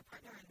 we're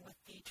partnering with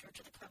the Church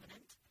of the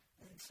Covenant,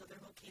 and so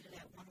they're located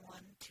at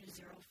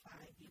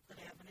 11205 Euclid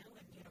Avenue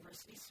in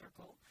University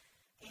Circle.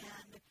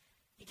 And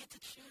you get to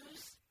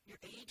choose your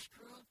age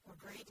group or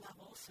grade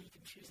level, so you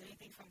can choose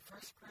anything from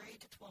first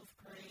grade to 12th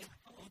grade.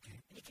 Oh, okay.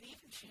 And you can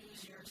even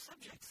choose your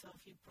subject. So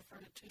if you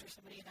prefer to tutor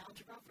somebody in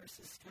algebra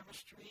versus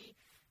chemistry,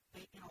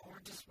 or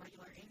just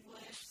regular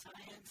English,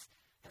 science,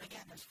 And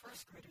again, there's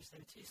first graders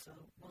there too, so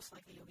most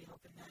likely you'll be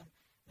helping them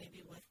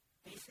maybe with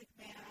basic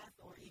math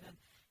or even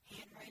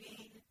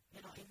handwriting,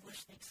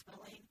 English, think,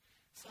 spelling.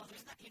 So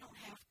you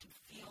don't have to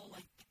feel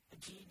like a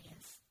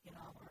genius,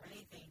 or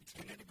anything.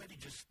 Can anybody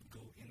just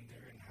go in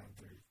there and have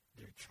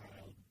their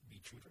child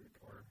be tutored,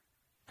 or?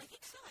 I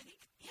think so.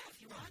 Yeah, if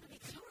you want to be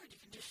tutored, you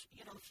can just,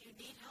 if you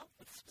need help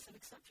with a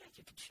specific subject,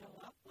 you can show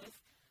up with,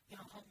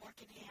 homework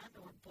in hand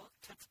or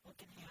textbook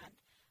in hand.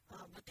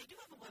 But they do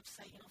have a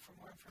website, for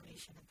more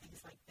information and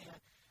things like that.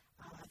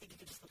 I think you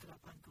can just look it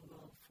up on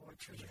Google for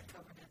Church and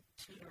Covenant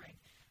Tutoring.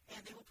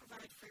 And they will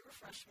provide free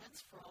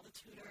refreshments for all the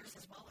tutors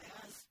as well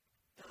as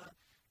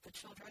the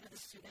children and the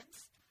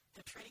students.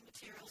 The training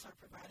materials are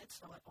provided,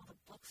 so all the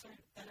books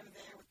that are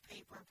there with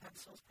paper,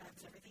 pencils,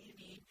 pens, everything you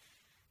need.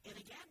 And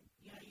again,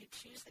 you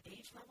choose the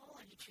age level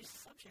and you choose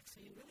the subject,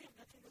 so you really have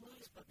nothing to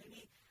lose but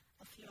maybe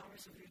a few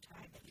hours of your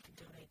time that you can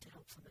donate to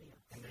help somebody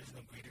else. And there's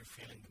no greater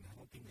feeling than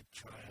helping a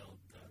child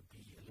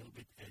be a little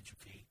bit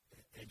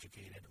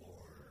educated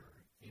or,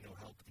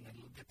 help in a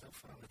little bit of,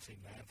 let's say,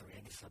 math or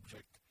any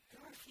subject.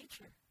 They're our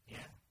future.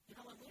 Yeah.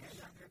 When we were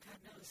younger, God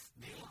knows.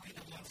 They will be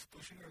the ones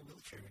pushing our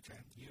wheelchair,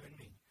 you and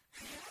me.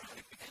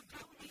 Yeah, and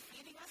probably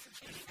feeding us and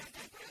changing our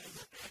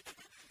diapers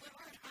when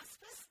we're in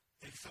hospice.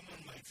 If someone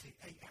might say,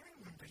 hey, I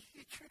remember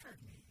you tutored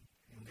me,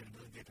 and then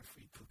they'll get a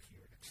free cookie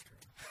or extra.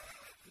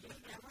 You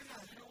never know.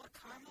 You know what?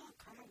 Karma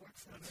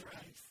works in both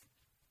ways.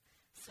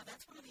 So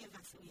that's one of the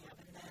events that we have.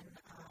 And then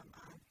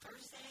on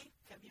Thursday,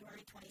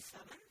 February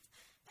 27th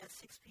at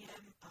 6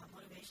 p.m.,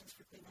 Motivations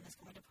for Cleveland is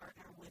going to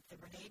partner with the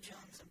Renee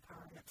Jones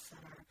Empowerment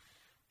Center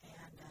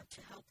and to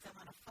help them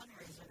on a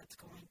fundraiser that's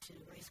going to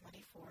raise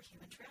money for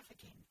human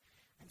trafficking.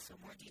 And so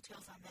more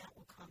details on that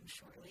will come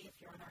shortly. If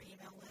you're on our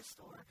email list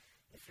or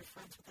if you're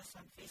friends with us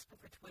on Facebook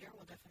or Twitter,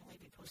 we'll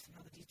definitely be posting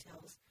all the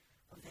details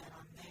of that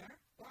on there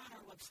or on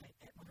our website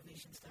at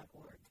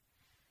motivations.org.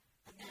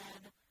 And then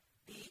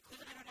the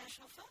Cleveland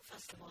International Film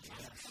Festival is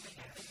also coming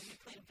up, and you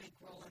played a big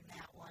role in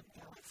that one,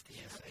 Alex, because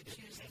you have to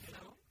choose the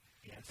film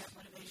that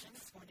Motivations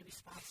is going to be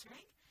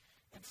sponsoring.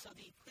 And so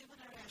the Cleveland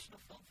International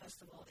Film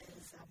Festival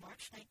is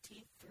March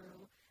 19th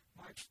through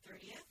March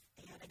 30th.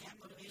 And again,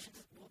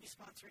 Motivations will be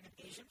sponsoring an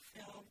Asian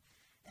film.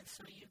 And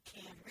so you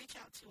can reach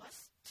out to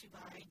us to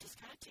buy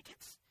discounted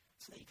tickets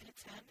so that you can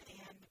attend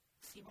and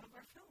see one of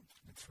our films.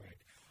 That's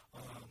right.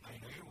 I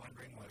know you're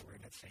wondering why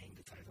we're not saying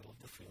the title of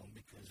the film,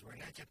 because we're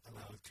not yet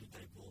allowed to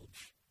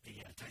divulge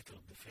the title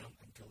of the film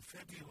until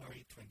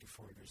February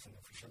 24th. There's an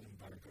official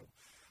embargo.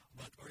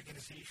 But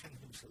organizations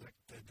who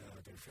selected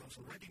their films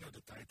already know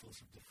the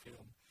titles of the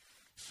film.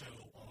 So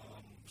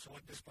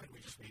at this point,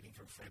 we're just waiting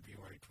for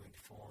February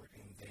 24th,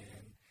 and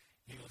then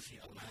you'll see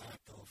a lot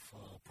of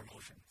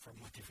promotion from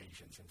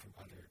Motivations and from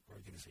other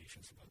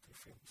organizations about their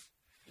films.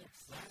 Yes.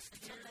 Last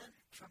year,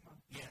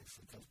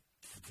 yes.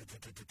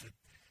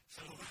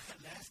 So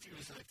last year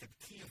we selected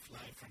Key of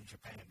Life from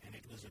Japan, and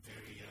it was a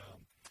very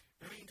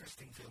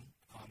interesting film,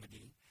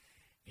 comedy.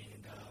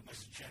 And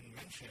as Jen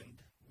mentioned,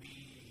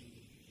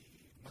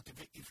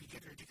 if you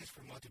get your tickets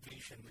for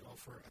Motivation, we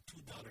offer a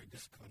 $2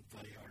 discount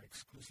via our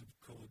exclusive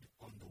code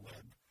on the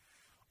web.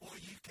 Or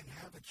you can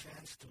have a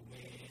chance to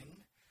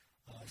win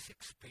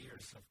 6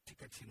 pairs of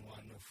tickets in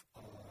one of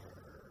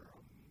our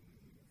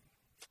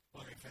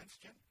events,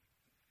 Jen.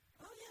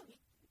 Oh, yeah,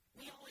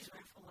 we always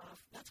raffle off.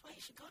 That's why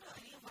you should go to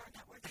any of our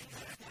networking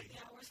events, happy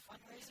hours,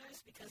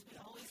 fundraisers, because we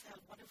always have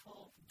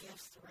wonderful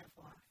gifts to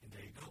raffle off. And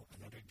there you go,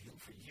 another deal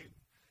for you.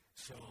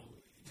 So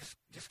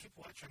just keep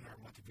watching our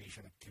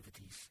Motivation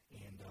activities,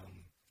 and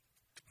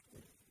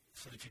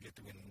so that you get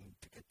to win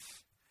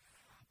tickets.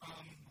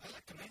 I'd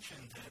like to mention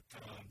that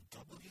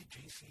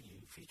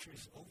WJCU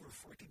features over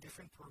 40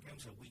 different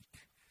programs a week.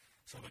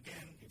 So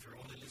again, if you're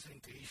only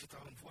listening to Asia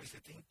Town Voice,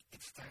 I think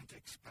it's time to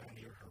expand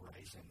your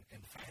horizon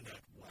and find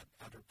out what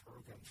other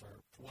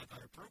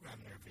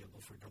programming are available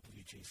for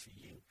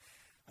WJCU.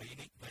 A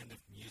unique blend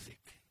of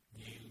music,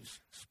 news,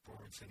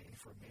 sports, and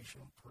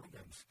informational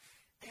programs.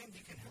 And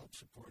you can help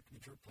support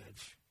with your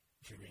pledge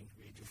during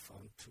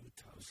Radiothon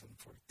 2014.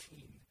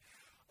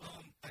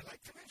 I'd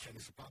like to mention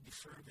as a public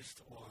service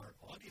to our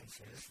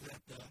audiences that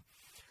the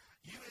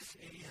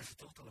USA has a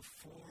total of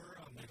 4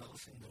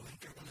 medals in the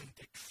Winter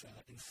Olympics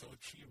in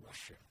Sochi,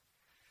 Russia.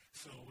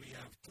 So we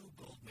have 2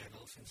 gold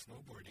medals in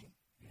snowboarding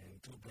and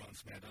 2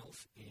 bronze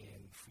medals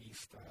in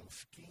freestyle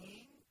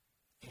skiing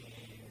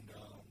and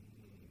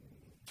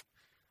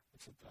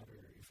what's that other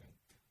event?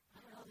 I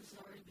don't know, this is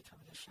already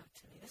becoming a shock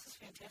to me. This is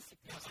fantastic.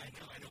 Yeah, I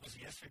know. It was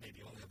yesterday.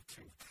 They only have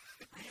 2.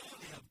 They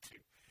only have 2.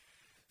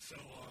 So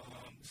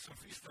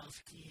freestyle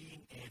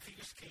skiing and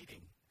figure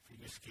skating.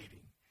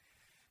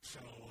 So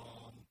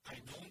I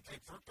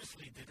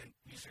purposely didn't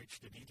research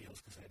the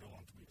details because I don't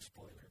want to be a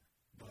spoiler.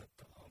 But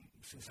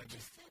since I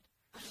just did.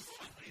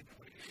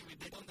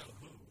 They don't know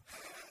who.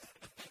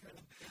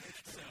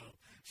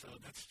 So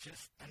that's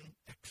just an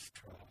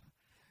extra.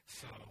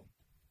 So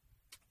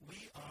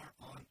we are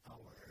on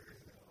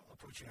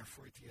approaching our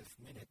 40th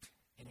minute,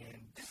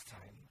 and this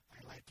time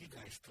I'd like you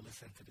guys to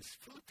listen to this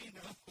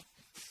Filipino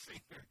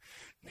singer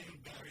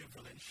named Gary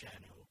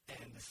Valenciano,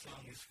 and the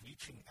song is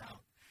Reaching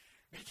Out.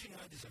 Reaching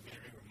Out is a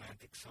very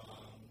romantic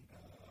song.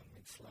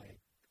 It's like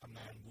a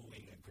man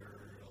wooing a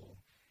girl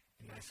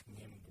and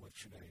asking him, what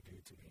should I do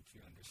to make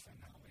you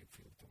understand how I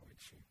feel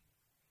towards you?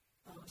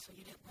 Oh, so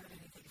you didn't learn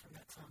anything from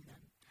that song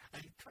then? I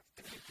tried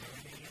to keep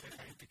learning it. I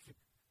tried to keep,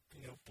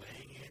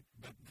 playing it.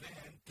 But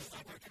then, to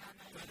other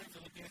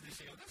Filipinos, they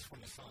say, oh, that's from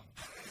a song.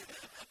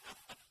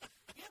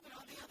 Yeah, but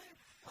all the other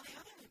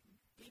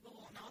people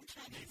won't know. I'm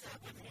Chinese. I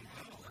wouldn't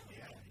know.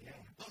 Yeah.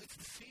 Well, it's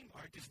the same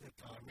artist that,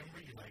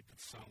 remember you liked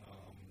that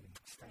song,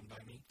 Stand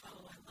By Me?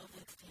 Oh, I love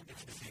that Stand By Me.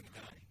 It's the same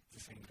guy. It's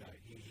the same guy.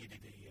 He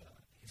did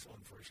his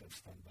own version of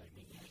Stand By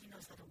Me. Yeah, he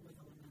knows how to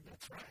wiggle in them.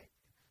 That's right.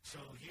 So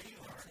here you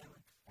are.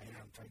 I know,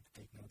 I'm trying to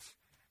take notes.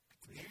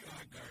 Here you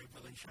are, Gary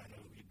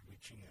Valenciano with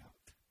Reaching Out.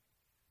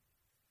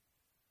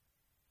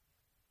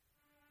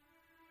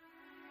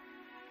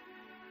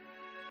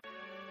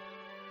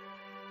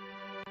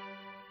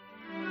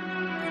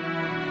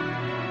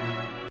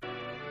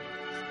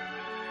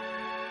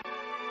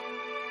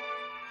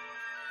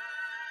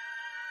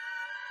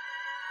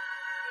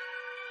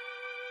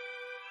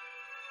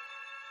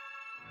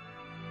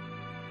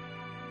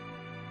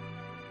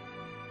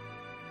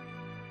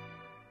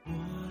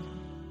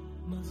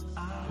 Must I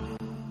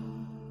do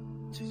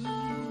to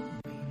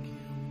make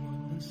you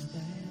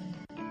understand?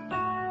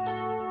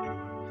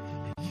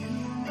 You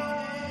mean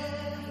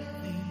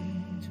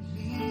everything to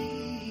me.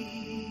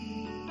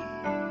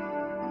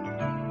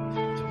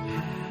 Don't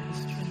have the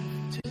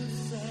strength to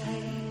say,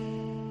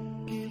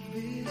 give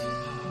this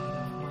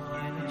heart of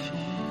mine a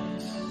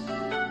chance.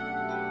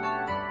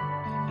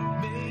 And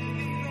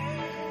maybe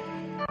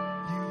then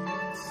you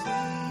will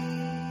see.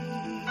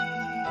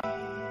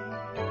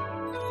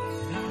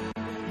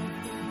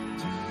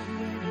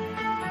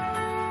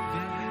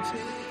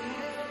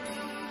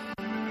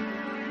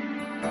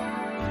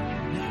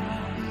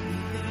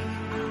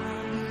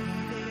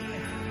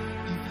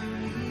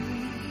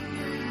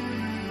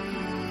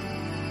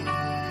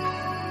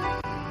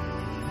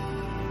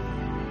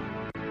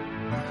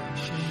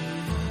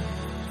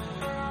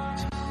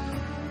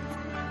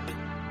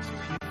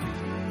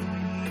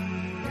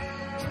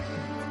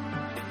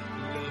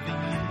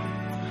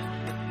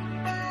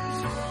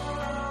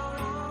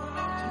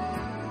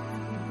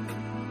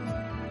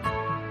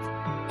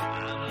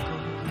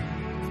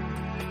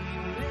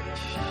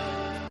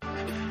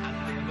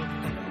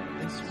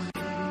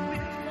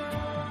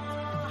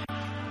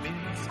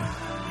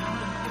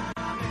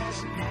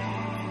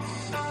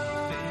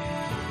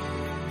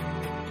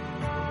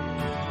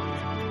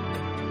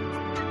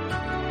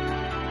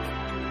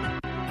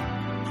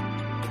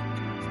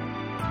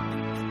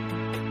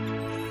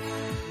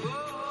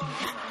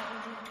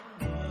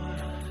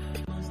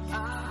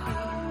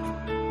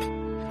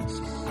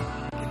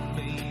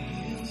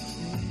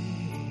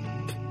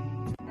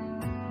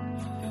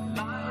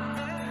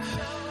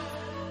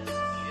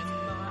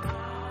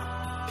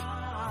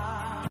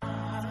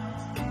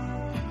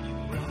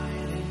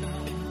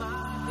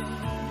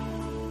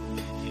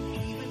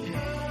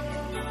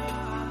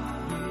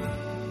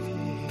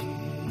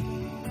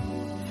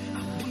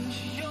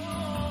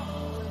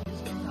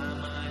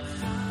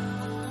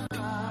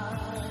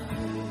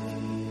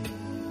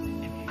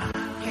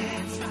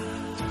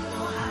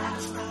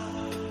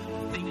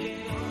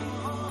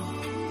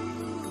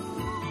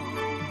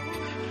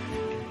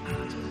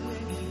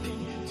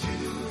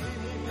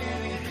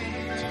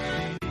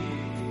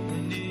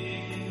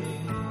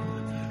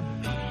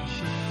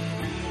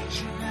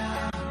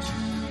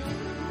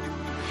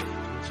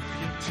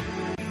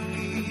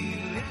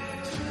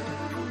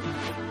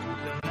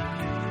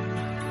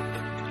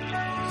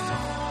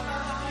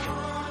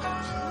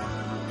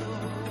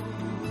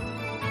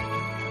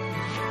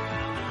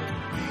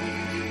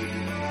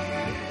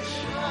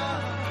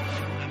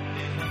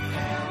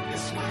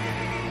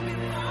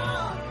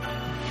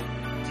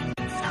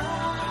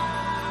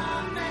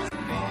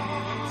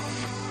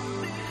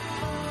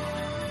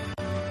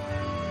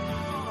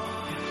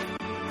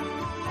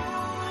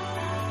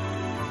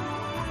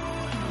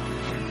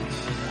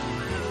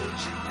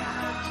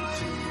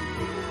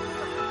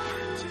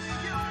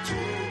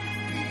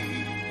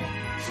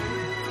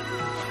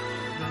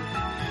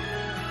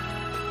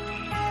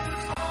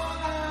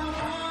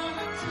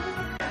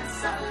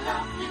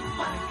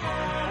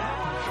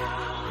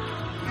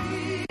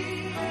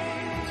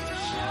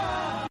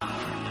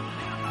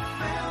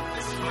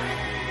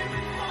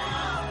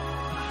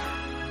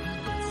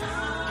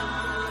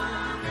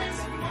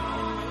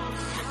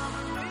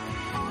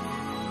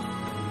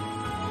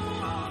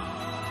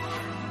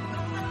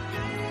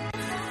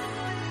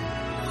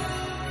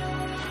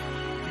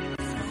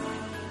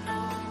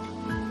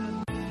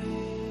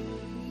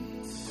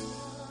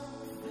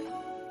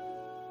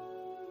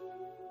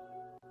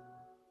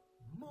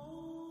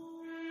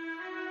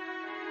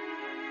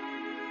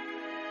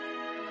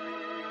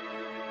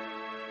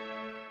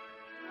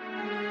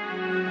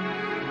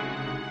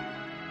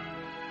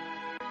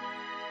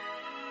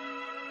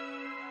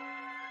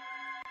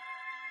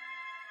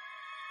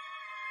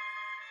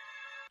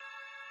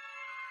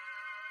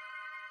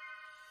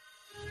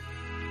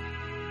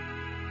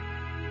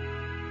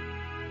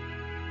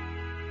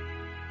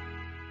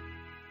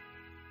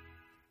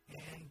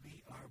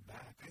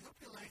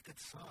 romantic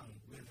song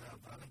with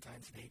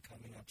Valentine's Day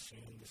coming up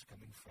soon, this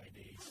coming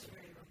Friday. That was So,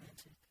 very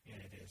romantic.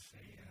 yeah, it is.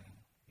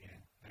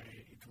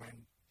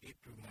 It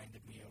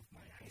reminded me of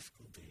my high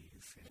school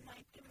days and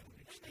college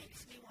It days.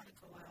 makes me want to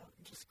go out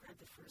and just grab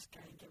the first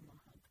guy and give him a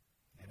hug.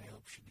 And I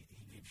hope he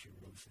gives you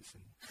roses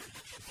and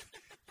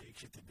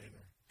takes you to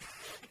dinner.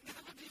 That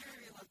would be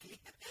very lucky.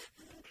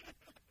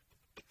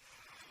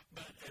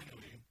 But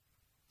anyway,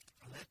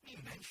 let me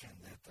mention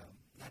that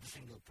not a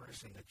single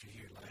person that you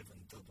hear live on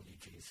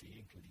WJC,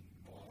 including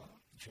Moa,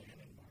 Jen,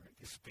 and Mark,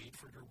 is paid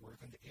for their work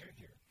on the air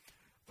here.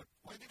 But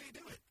why do they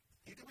do it?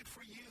 They do it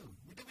for you.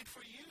 We do it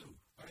for you,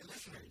 our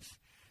listeners.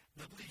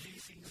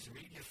 WJC's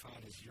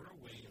Radiothon is your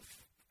way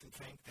to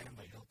thank them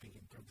by helping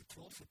improve the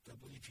tools that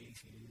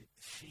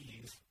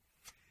WJC's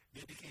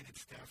dedicated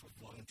staff of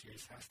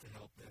volunteers has to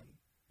help them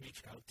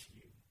reach out to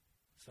you.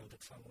 So that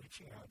song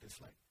reaching out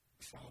is like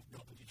some of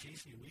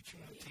WJC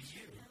reaching out to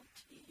you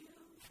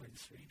for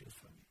this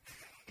radiothon.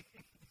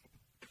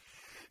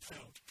 So,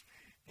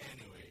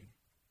 anyway,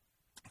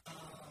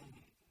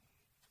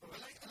 well,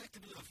 I like to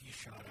do a few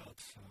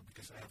shout-outs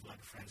because I have a lot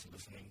of friends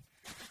listening.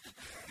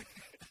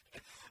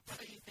 What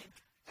do you think?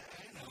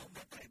 I know,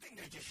 but I think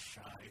they're just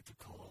shy to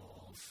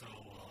call. So,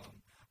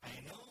 I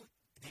know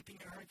deep in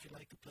your heart you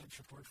like to pledge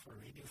support for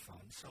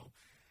Radiothon. So,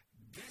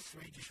 this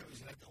radio show is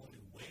not the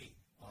only way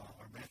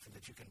or method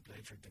that you can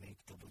pledge or donate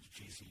to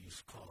WJCU's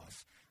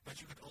cause, but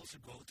you could also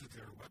go to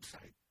their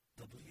website,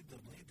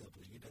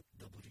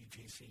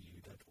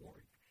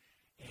 www.wjcu.org.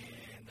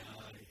 And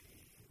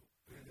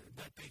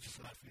that page is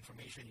a lot of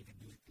information. You can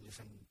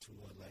listen to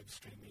a live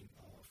streaming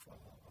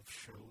of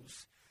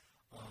shows.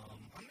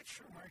 I'm not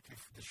sure, Mark,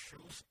 if the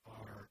shows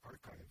are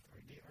archived.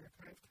 Are they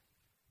archived?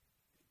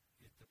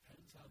 It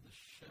depends on the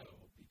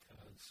show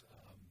because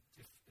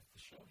if the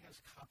show has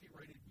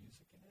copyrighted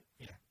music in it,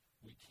 Yeah.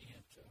 we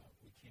can't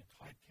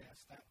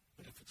podcast that.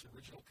 But if it's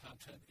original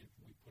content, we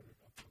put it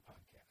up to the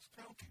podcast.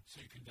 Okay. So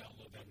you can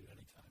download that at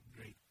any time.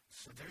 Great.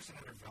 So there's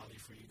another value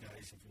for you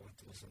guys if you want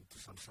to listen to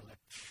some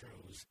select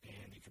shows,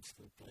 and you can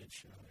still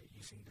pledge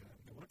using the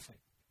website.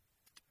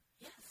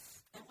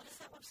 Yes. And what is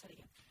that website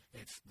again?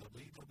 It's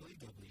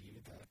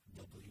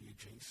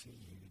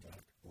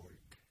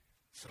www.wjcu.org.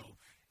 So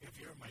if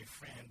you're my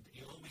friend,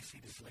 you'll always see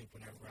this link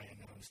whenever I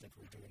announce that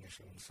we're doing a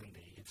show on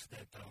Sunday. It's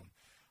that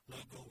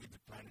logo with the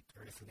planet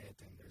Earth in it,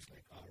 and there's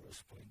like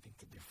arrows pointing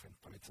to different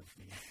parts of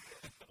the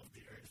of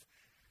the Earth.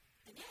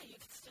 And yeah, you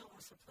can still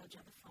also pledge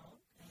on the phone,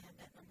 and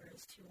that number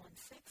is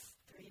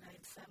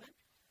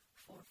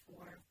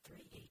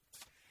 216-397-4438.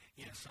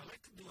 Yeah, so I'd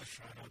like to do a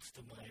shout-outs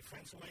to my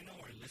friends who I know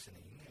are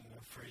listening.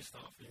 First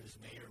off is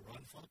Mayor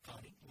Ron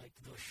Falconi. I'd like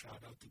to do a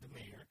shout-out to the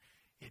mayor.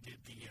 He did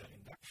the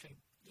induction.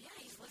 Yeah,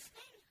 he's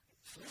listening.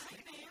 He's Hi,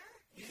 listening. Mayor.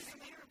 He's the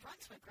mayor of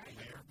Brunswick, right?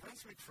 Mayor of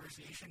Brunswick, first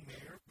Asian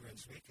mayor of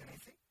Brunswick, and I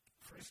think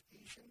first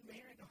Asian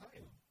mayor in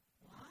Ohio.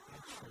 Wow.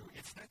 Not sure.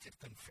 It's not yet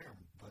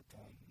confirmed, but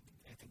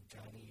I think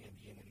Johnny and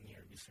Ian and me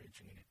are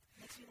researching in it.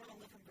 Makes me want to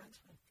live in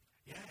Brunswick.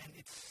 Yeah, and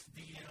it's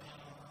the,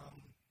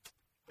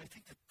 I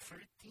think the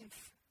 13th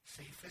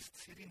safest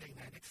city in the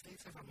United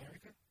States of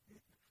America.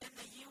 In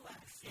the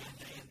U.S.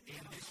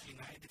 In this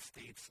United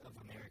States of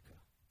America.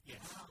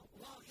 Yes. Wow.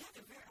 Well, yeah,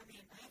 they're very,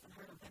 I haven't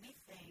heard of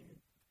anything.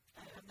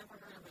 I've never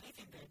heard of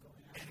anything bad going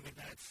on. And with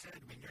that said,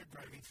 when you're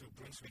driving through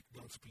Brunswick,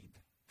 don't speed.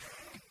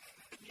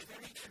 You're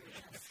very true,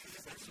 yes.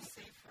 Because that's just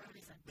safe for a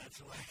reason. That's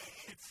why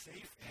it's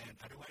safe, and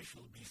otherwise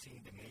you'll be seeing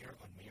the mayor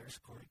on Mayor's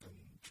Court on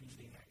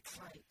Tuesday nights.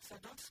 Right. So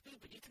don't speed,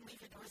 but you can leave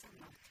your doors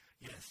unlocked.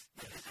 Yes.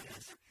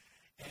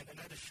 And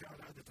another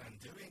shout-out that I'm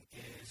doing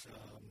is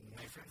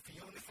my friend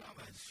Fiona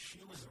Thomas.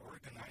 She was the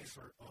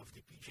organizer of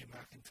the PJ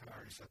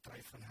McIntyre's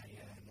Typhoon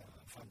Haiyan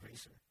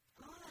fundraiser.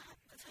 Oh,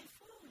 the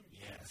typhoon.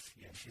 Yes,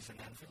 she's a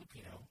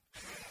non-Filipino.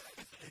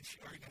 And she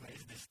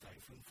organized this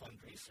typhoon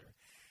fundraiser.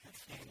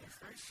 That's And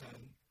fantastic. her son,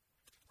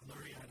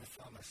 Loriana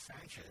Thomas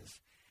Sanchez,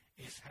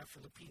 is half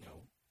Filipino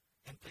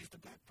and plays the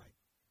bagpipe.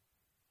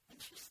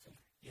 Interesting.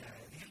 Yeah,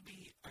 he'll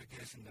be, I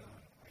guess,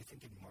 I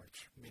think in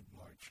March,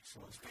 mid-March.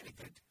 So it's pretty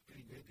good.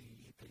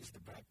 He plays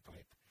the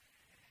bagpipe.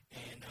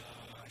 And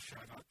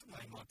shout out to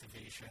my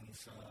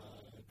Motivations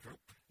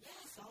group.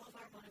 Yes, all of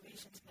our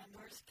Motivations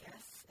members,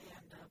 guests,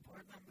 and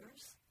board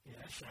members. Yeah,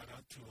 shout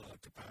out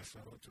to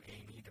Paso, to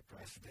Amy, the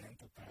president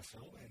of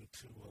Paso, and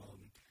to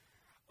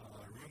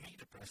Rumi,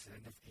 the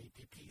president of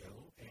APPO,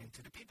 and to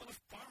the people of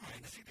Parma,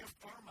 in the city of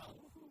Parma.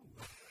 Woohoo!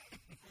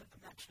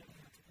 I'm not sure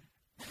how to do.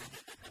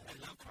 I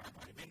love Parma.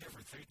 I've been there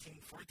for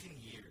 14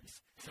 years.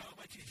 So how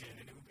about you, Jen?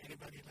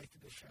 Anybody like to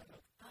do a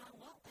shout-out?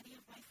 Well, any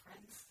of my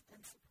friends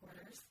and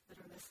supporters that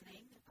are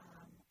listening,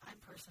 I'm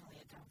personally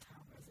a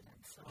downtown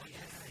resident. So Oh,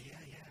 yeah.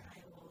 I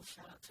will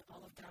shout out to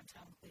all of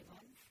downtown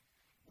Cleveland,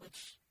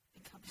 which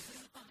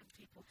encompasses a lot of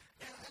people.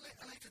 Yeah,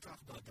 I like to talk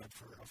about that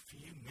for a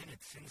few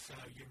minutes since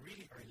you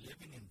really are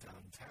living in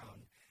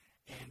downtown.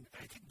 And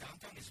I think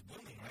downtown is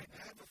booming, right?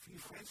 I have a few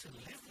friends who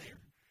live there.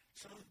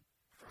 So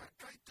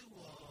try to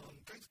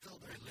tell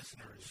their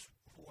listeners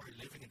who are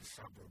living in the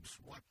suburbs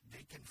what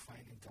they can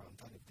find in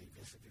downtown if they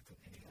visit it on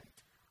any night.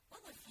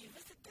 Well, if you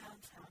visit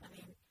downtown,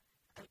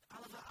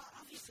 Oliver,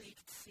 obviously you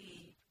can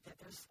see that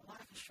there's a lot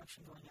of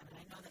construction going on, and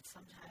I know that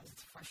sometimes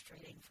it's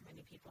frustrating for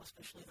many people,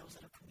 especially those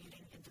that are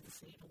commuting into the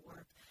city to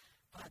work.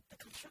 But the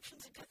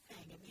construction's a good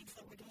thing. It means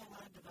that we're doing a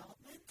lot of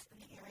development in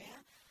the area.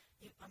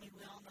 We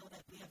all know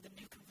that we have the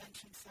new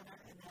convention center,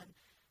 and then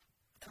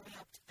coming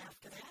up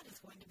after that is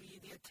going to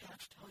be the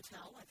attached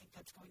hotel. I think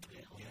that's going to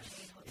be a whole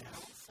chain hotel.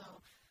 Yes. So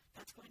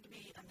that's going to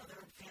be another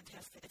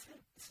fantastic. It's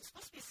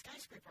supposed to be a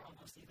skyscraper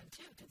almost even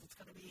too, because it's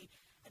going to be,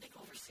 I think,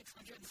 over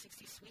 660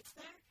 suites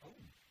there. Oh.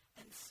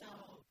 And so,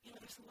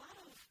 there's a lot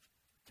of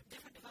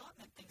different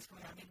development things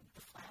going on.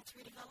 The Flats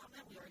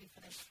redevelopment, we already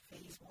finished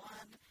phase 1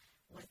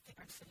 with the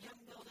Ernst & Young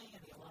building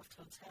and the Aloft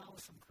Hotel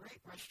with some great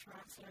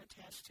restaurants that are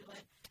attached to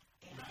it.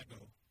 And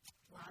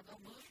Lago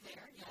moved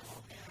there, yes.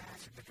 Oh, yeah,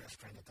 that's a good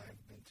restaurant that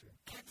I've been to.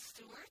 Ken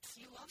Stewart's,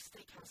 you love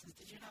steakhouses.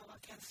 Did you know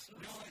about Ken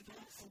Stewart's? No, I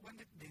don't. When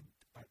did they,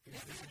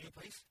 is this a new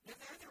place?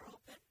 They're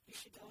open. You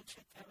should go and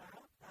check them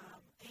out.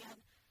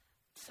 And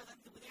so then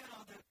they're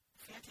all the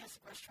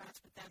fantastic restaurants,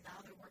 but then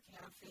now they're working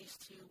on phase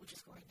 2, which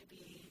is going to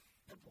be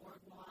the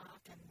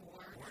boardwalk and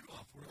more.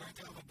 Boardwalk? We're going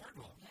to have a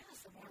boardwalk.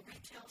 Yes, more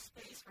retail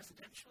space,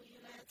 residential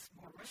units,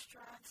 more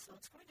restaurants. So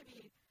it's going to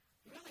be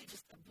really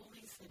just a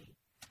booming city.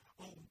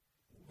 Oh,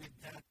 with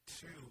that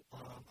too,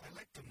 I'd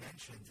like to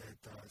mention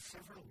that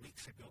several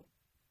weeks ago,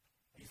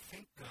 I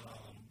think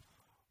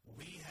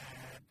we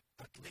had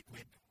at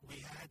Liquid,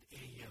 we had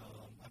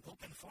an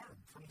open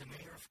forum from the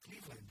mayor of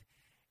Cleveland,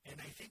 and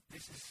I think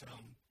this is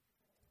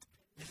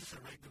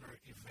a regular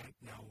event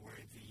now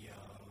where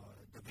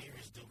the mayor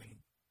is doing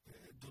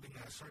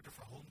a sort of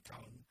a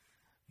hometown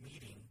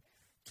meeting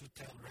to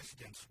tell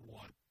residents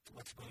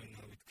what's going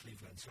on with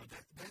Cleveland. So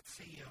that's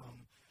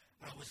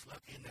I was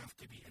lucky enough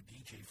to be a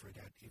DJ for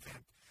that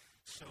event.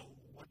 So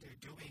what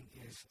they're doing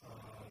is,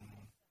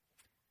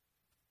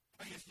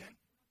 yes, Jen?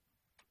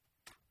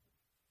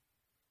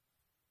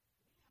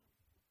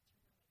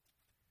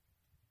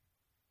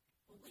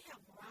 Well, we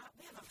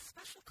have a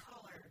special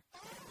caller.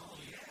 Oh,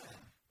 yeah.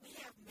 We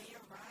have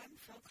Mayor Ron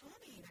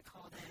Falcone that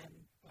called in.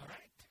 All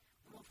right.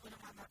 We'll put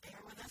him on the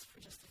air with us for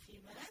just a few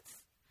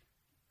minutes.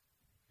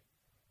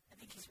 I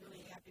think he's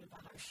really happy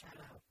about our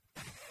shout-out.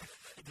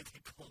 That he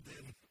called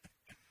in.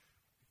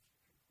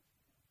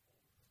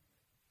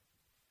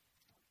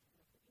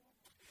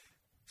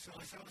 So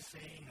as I was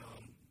saying,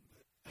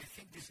 I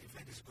think this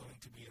event is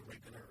going to be a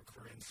regular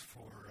occurrence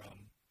for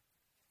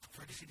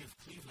the city of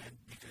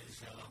Cleveland because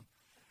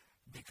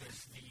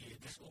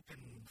this open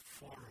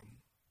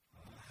forum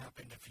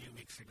happened a few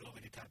weeks ago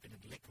and it happened in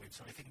Liquid.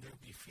 So I think there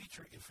will be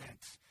future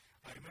events.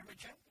 I remember,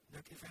 Jen,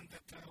 that event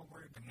that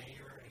where the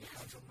mayor and the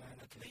councilman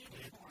at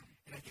Liquid,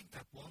 and I think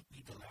that won't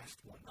be the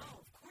last one. Right? Oh,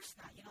 of course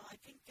not. I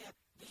think that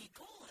the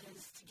goal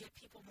is to get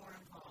people more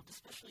involved,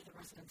 especially the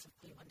residents of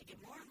Cleveland, to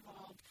get more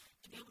involved,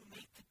 to be able to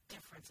make the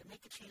difference and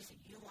make the change that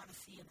you want to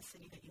see in the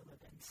city that you live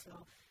in. So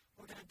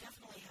we're going to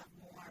definitely have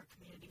more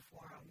community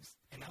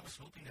forums. And I was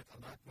hoping that a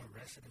lot more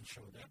residents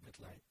showed up that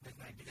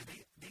night because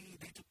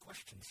they took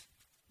questions.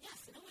 Yes,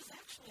 and it was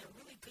actually a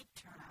really good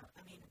turnout.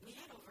 We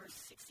had over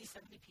 60,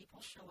 70 people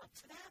show up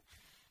to that.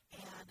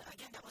 And,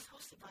 again, that was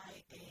hosted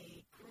by a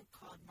group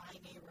called My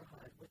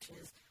Neighborhood, which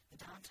is the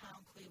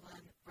downtown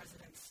Cleveland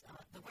residents,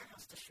 the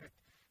Warehouse District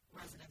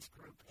residents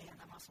group, and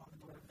I'm also on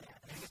the board of that.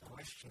 And the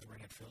questions were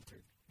not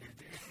filtered. No,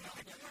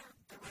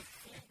 there were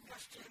full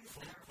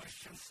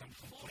questions. Some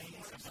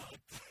complaints about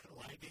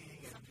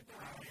lighting and some people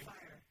were on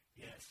fire.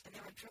 Yes. And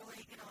they were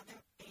drilling,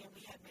 and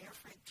we had Mayor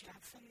Frank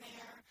Jackson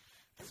there,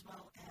 as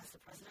well as the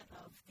president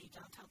of the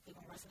Downtown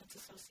Cleveland Residents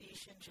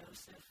Association,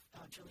 Joseph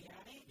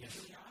Giuliano. Yes.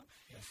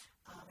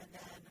 And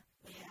then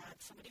we had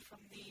somebody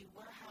from the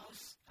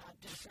Warehouse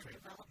District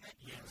Development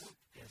Group.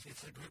 Yes,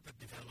 it's a group that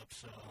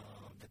develops,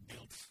 that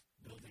builds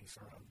buildings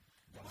around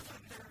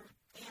downtown.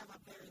 They have a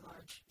very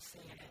large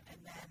say in it. And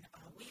then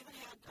we even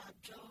had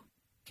Joe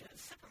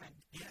Zipperman.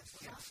 Yes.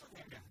 Was also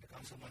there. Yeah, the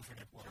councilman for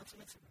that one.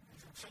 Councilman Zipperman.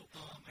 So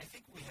I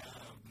think we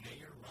have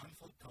Mayor Ron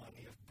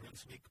Falcone of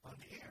Brunswick on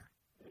the air.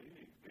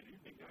 Hey, good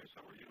evening, guys.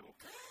 How are you?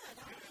 Good.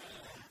 How are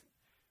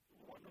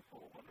you?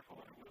 Wonderful.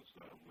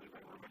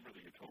 I remember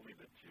that you told me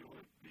that you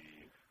would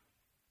be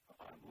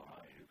on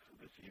live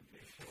this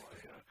evening, so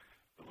I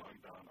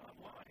logged on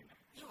online.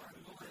 You are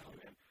loyal.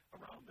 And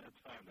around that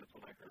time, that's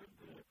when I heard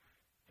the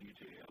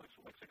DJ Alex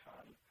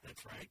Lexicon.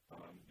 That's right.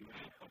 Doing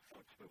it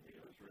to me.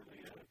 I was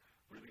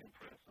really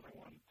impressed, and I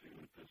wanted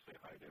to say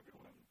hi to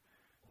everyone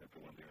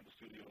there in the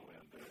studio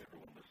and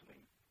everyone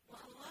listening. Well,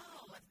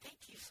 hello, and thank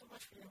you so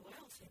much for your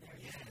loyalty there.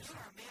 Yes.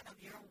 You're a man of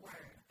your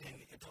word. And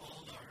to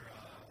all our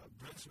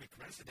Brunswick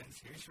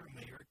residents, here's your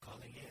mayor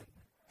calling in.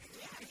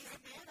 Yeah, he's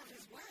a man of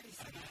his word. He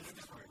said he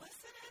was going to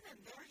listen in, and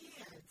there he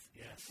is.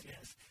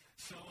 Yes.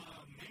 So,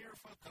 Mayor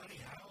Falcone,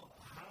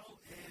 how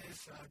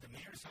is the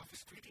mayor's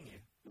office treating you?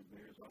 The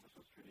mayor's office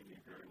is treating me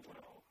very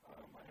well.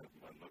 I have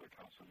another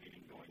council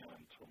meeting going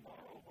on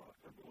tomorrow,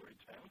 February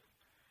 10th,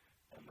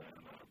 and then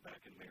back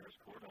in Mayor's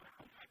Court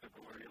on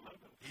February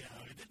 11th. Yeah,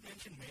 we did mention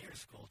mentioned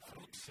Mayor's Court,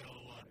 folks, so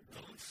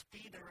don't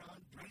speed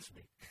around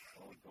Brunswick.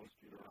 Oh, don't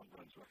speed around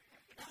Brunswick.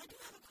 Now, I do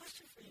have a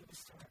question for you,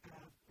 Mr.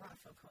 Ron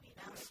Falcone.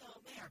 Now, so,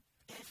 Mayor,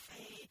 if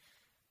a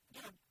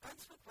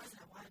Brunswick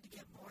resident wanted to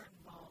get more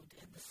involved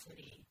in the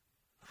city,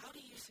 how do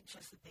you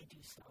suggest that they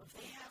do so? If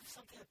they have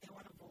something that they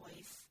want to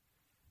voice,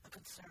 a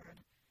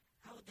concern,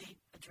 how would they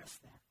address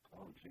that?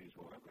 Oh, geez.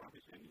 Well,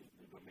 obviously,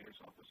 the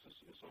mayor's office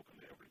is open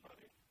to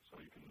everybody. So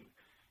you can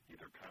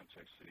either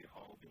contact City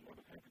Hall, be more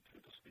than happy to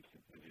speak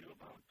with you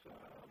about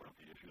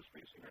the issues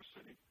facing our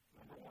city.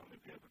 Number one, if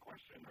you have a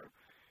question, or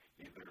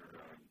either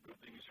good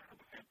things or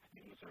bad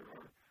things,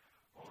 or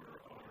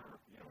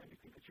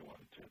anything that you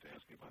want to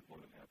ask me about,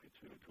 more than happy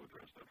to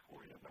address that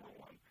for you. Number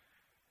one,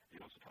 you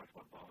also talked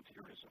about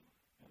volunteerism,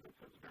 and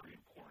that's very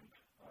important.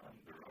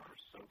 There are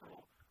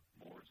several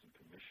boards and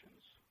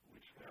commissions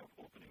which have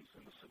openings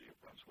in the city of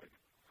Brunswick,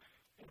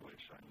 in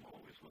which I'm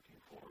always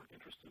looking for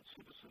interested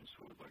citizens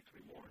who would like to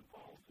be more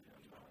involved in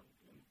the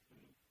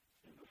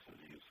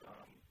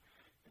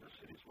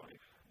city's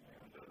life.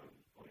 And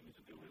all you need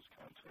to do is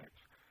contact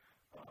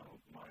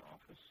my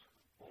office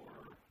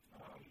or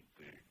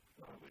the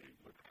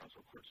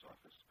council clerk's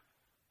office,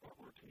 Bob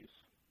Ortiz,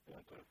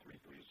 at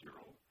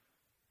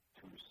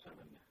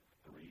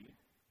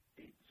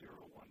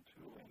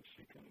 330-273-8012, and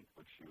she can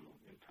put you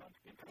in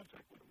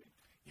contact with me.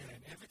 Yeah,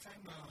 and every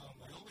time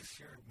I always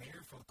hear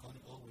Mayor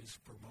Falcone always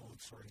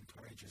promotes or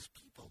encourages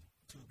people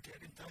to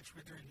get in touch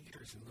with their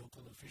leaders and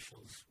local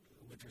officials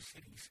with their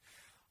cities.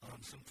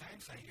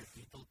 Sometimes I hear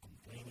people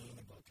complaining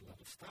about a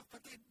lot of stuff,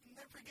 but they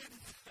never get in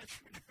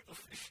touch with their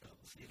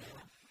officials, you know?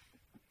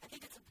 I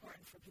think it's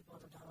important for people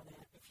to know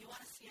that if you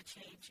want to see a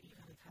change, you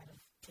got to kind of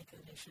take an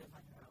initiative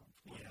on your own.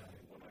 Yeah.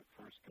 When I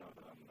first got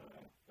on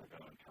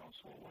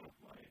council, one of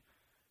my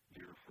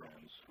dear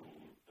friends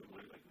who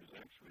was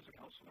actually a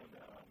councilman,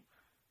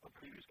 a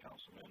previous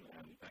councilman,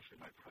 and actually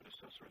my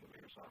predecessor in the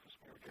mayor's office,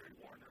 Mayor Gary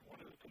Warner, one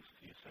of the things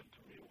that he said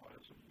to me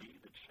was, "Be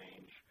the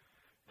change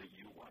that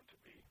you want to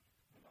be."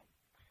 You know,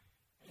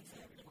 and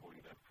exactly.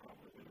 Quoting that from,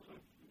 it was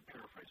a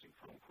paraphrasing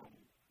from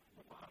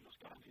what Mohandas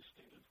Gandhi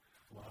stated.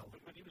 Wow.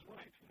 But he was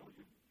right. You know,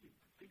 you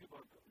think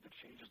about the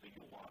changes that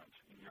you want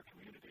in your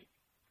community,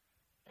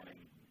 and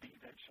be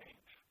that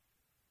change,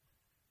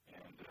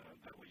 and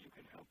that way you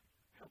can help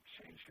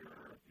change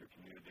your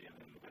community, and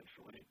then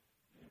eventually,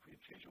 if we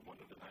change it one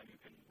at a time,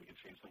 we can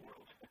change the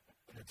world.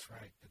 That's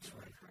right. That's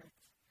right. Correct.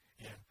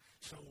 Yeah.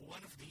 So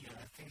one of the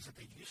things that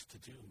I used to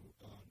do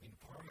in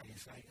Parma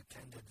is I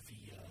attended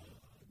the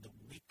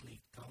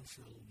weekly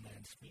council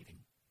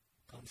meeting,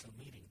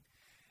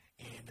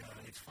 and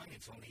it's funny.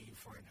 It's only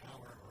for an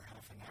hour or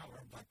half an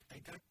hour, but I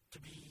got to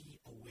be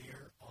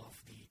aware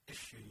of the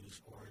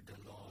issues or the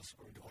laws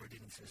or the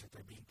ordinances that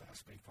are being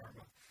passed by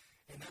Parma,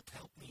 and that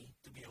helped me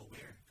to be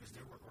aware because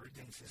there were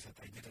ordinances that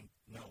I didn't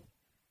know.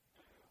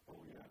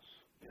 Oh, yes.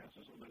 Yes,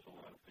 there's a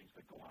lot of things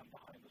that go on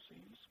behind the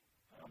scenes.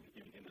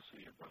 In the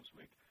city of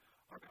Brunswick,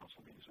 our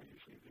council meetings are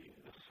usually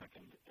the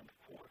second and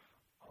fourth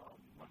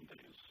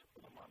Mondays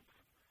of the month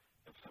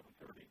at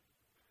 7:30.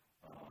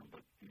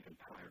 But even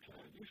prior to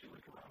that, usually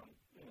like around,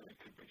 it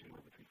could be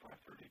anywhere between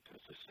 5:30 to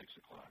 6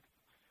 o'clock.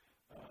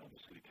 The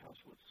city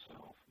council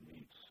itself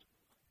meets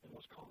in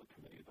what's called the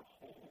Committee of the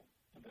Whole,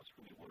 and that's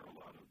really where a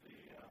lot of the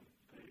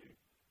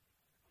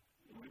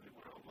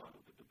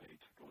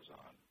debate goes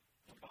on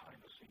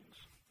behind the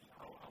scenes, and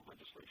how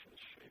legislation is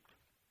shaped.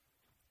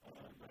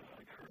 And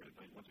I encourage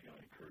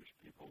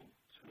people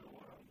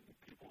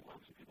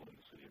in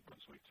the city of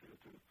Brunswick to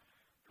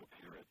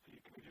appear at the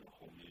Committee of the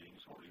Whole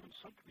meetings, or even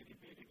subcommittee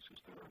meetings,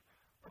 because there are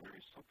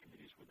various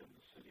subcommittees within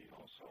the city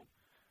also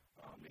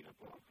made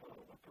up of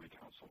 3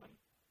 councilmen.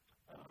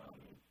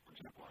 For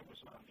example, I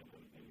was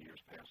in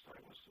years past,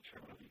 I was the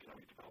chairman of the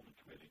Economic Development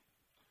Committee.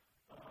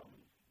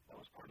 I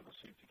was part of the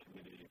Safety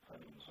Committee,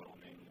 Planning and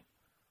Zoning,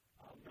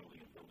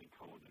 Building and Building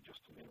Code,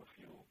 just to name a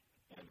few.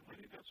 And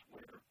really that's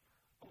where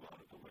a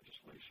lot of the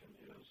legislation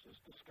is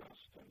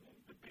discussed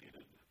and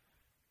debated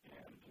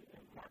and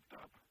marked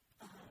up.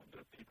 And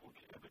that people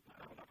have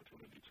an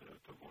opportunity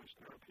to voice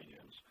their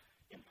opinions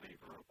in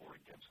favor or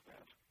against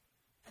that.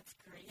 That's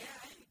great. Yeah,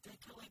 I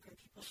totally agree.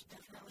 People should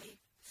definitely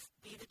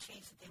be the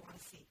change that they want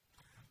to see.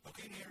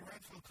 Okay, Mayor Ron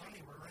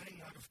Falcone, we're running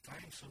out of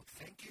time, so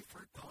thank you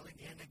for calling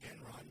in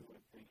again, Ron.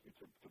 Thank you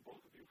to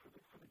both of you for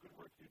the good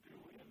work you do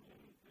in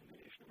the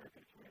Asian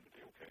American community,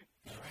 okay?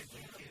 All right,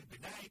 thank you.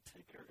 Good night.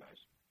 Take care,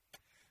 guys.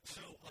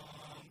 So,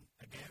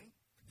 again,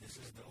 this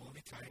is the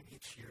only time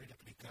each year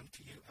that we come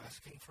to you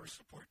asking for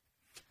support.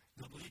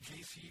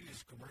 WJCU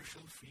is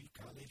commercial-free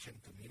college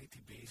and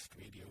community-based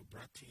radio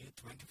brought to you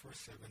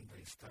 24/7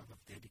 by staff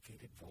of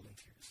dedicated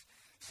volunteers.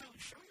 So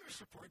show your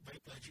support by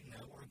pledging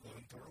now or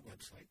going to our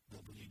website,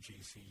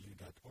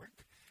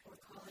 wjcu.org. Or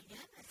calling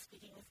in and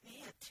speaking with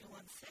me at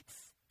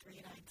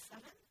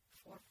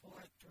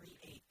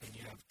 216-397-4438. And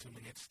you have 2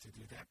 minutes to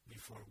do that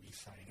before we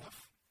sign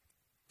off.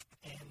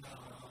 And,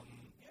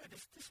 yeah,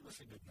 this was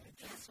a good night.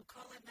 Yeah, so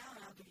call in now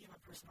and I'll give you my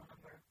personal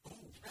number.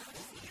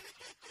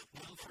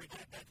 Well, for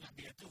that would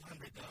be a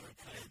 $200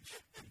 pledge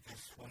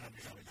because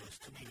 $100 goes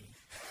to me.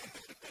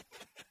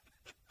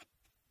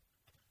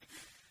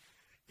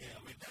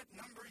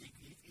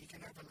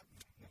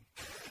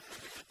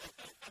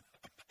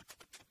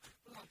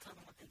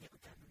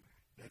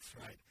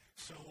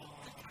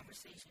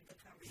 conversation,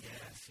 good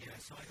conversation.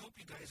 Yes. So I hope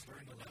you guys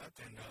learned a lot.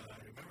 And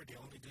remember, they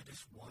only do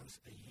this once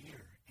a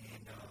year.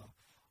 And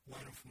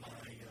one of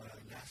my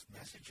last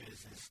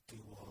messages is to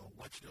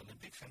watch the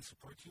Olympics and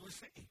support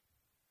USA.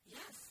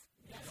 Yes,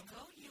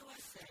 go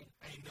USA.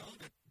 I know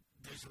that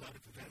there's a lot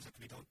of events that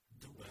we don't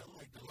do well,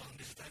 like the long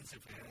distance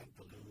event,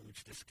 the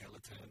luge, the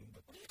skeleton.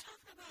 But What are you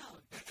talking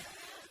about?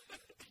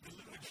 the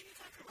luge, What are you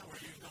talking about? where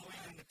you're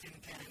going in the tin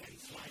can and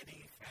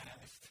sliding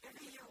fast.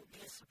 Every year will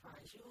be a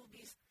surprise.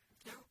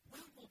 We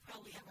will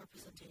probably have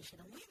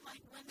representation, and we might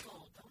win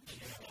gold, don't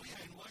you?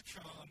 Yeah, and watch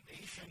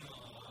Asian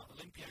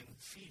Olympian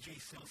C.J.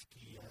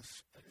 Selski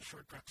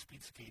short track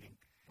speed skating.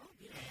 Oh,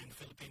 beautiful. And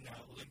Philippine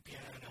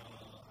Olympian,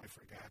 I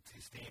forgot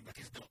his name, but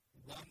he's the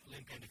one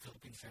Olympian the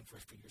Philippines sent for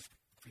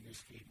figure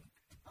skating.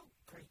 Oh,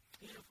 great.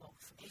 Beautiful.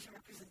 Some Asian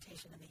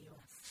representation in the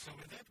U.S. So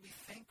with that, we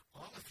thank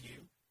all of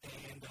you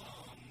and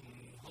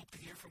hope to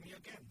hear from you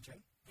again, Jen.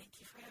 Thank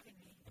you for having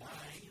me. Bye.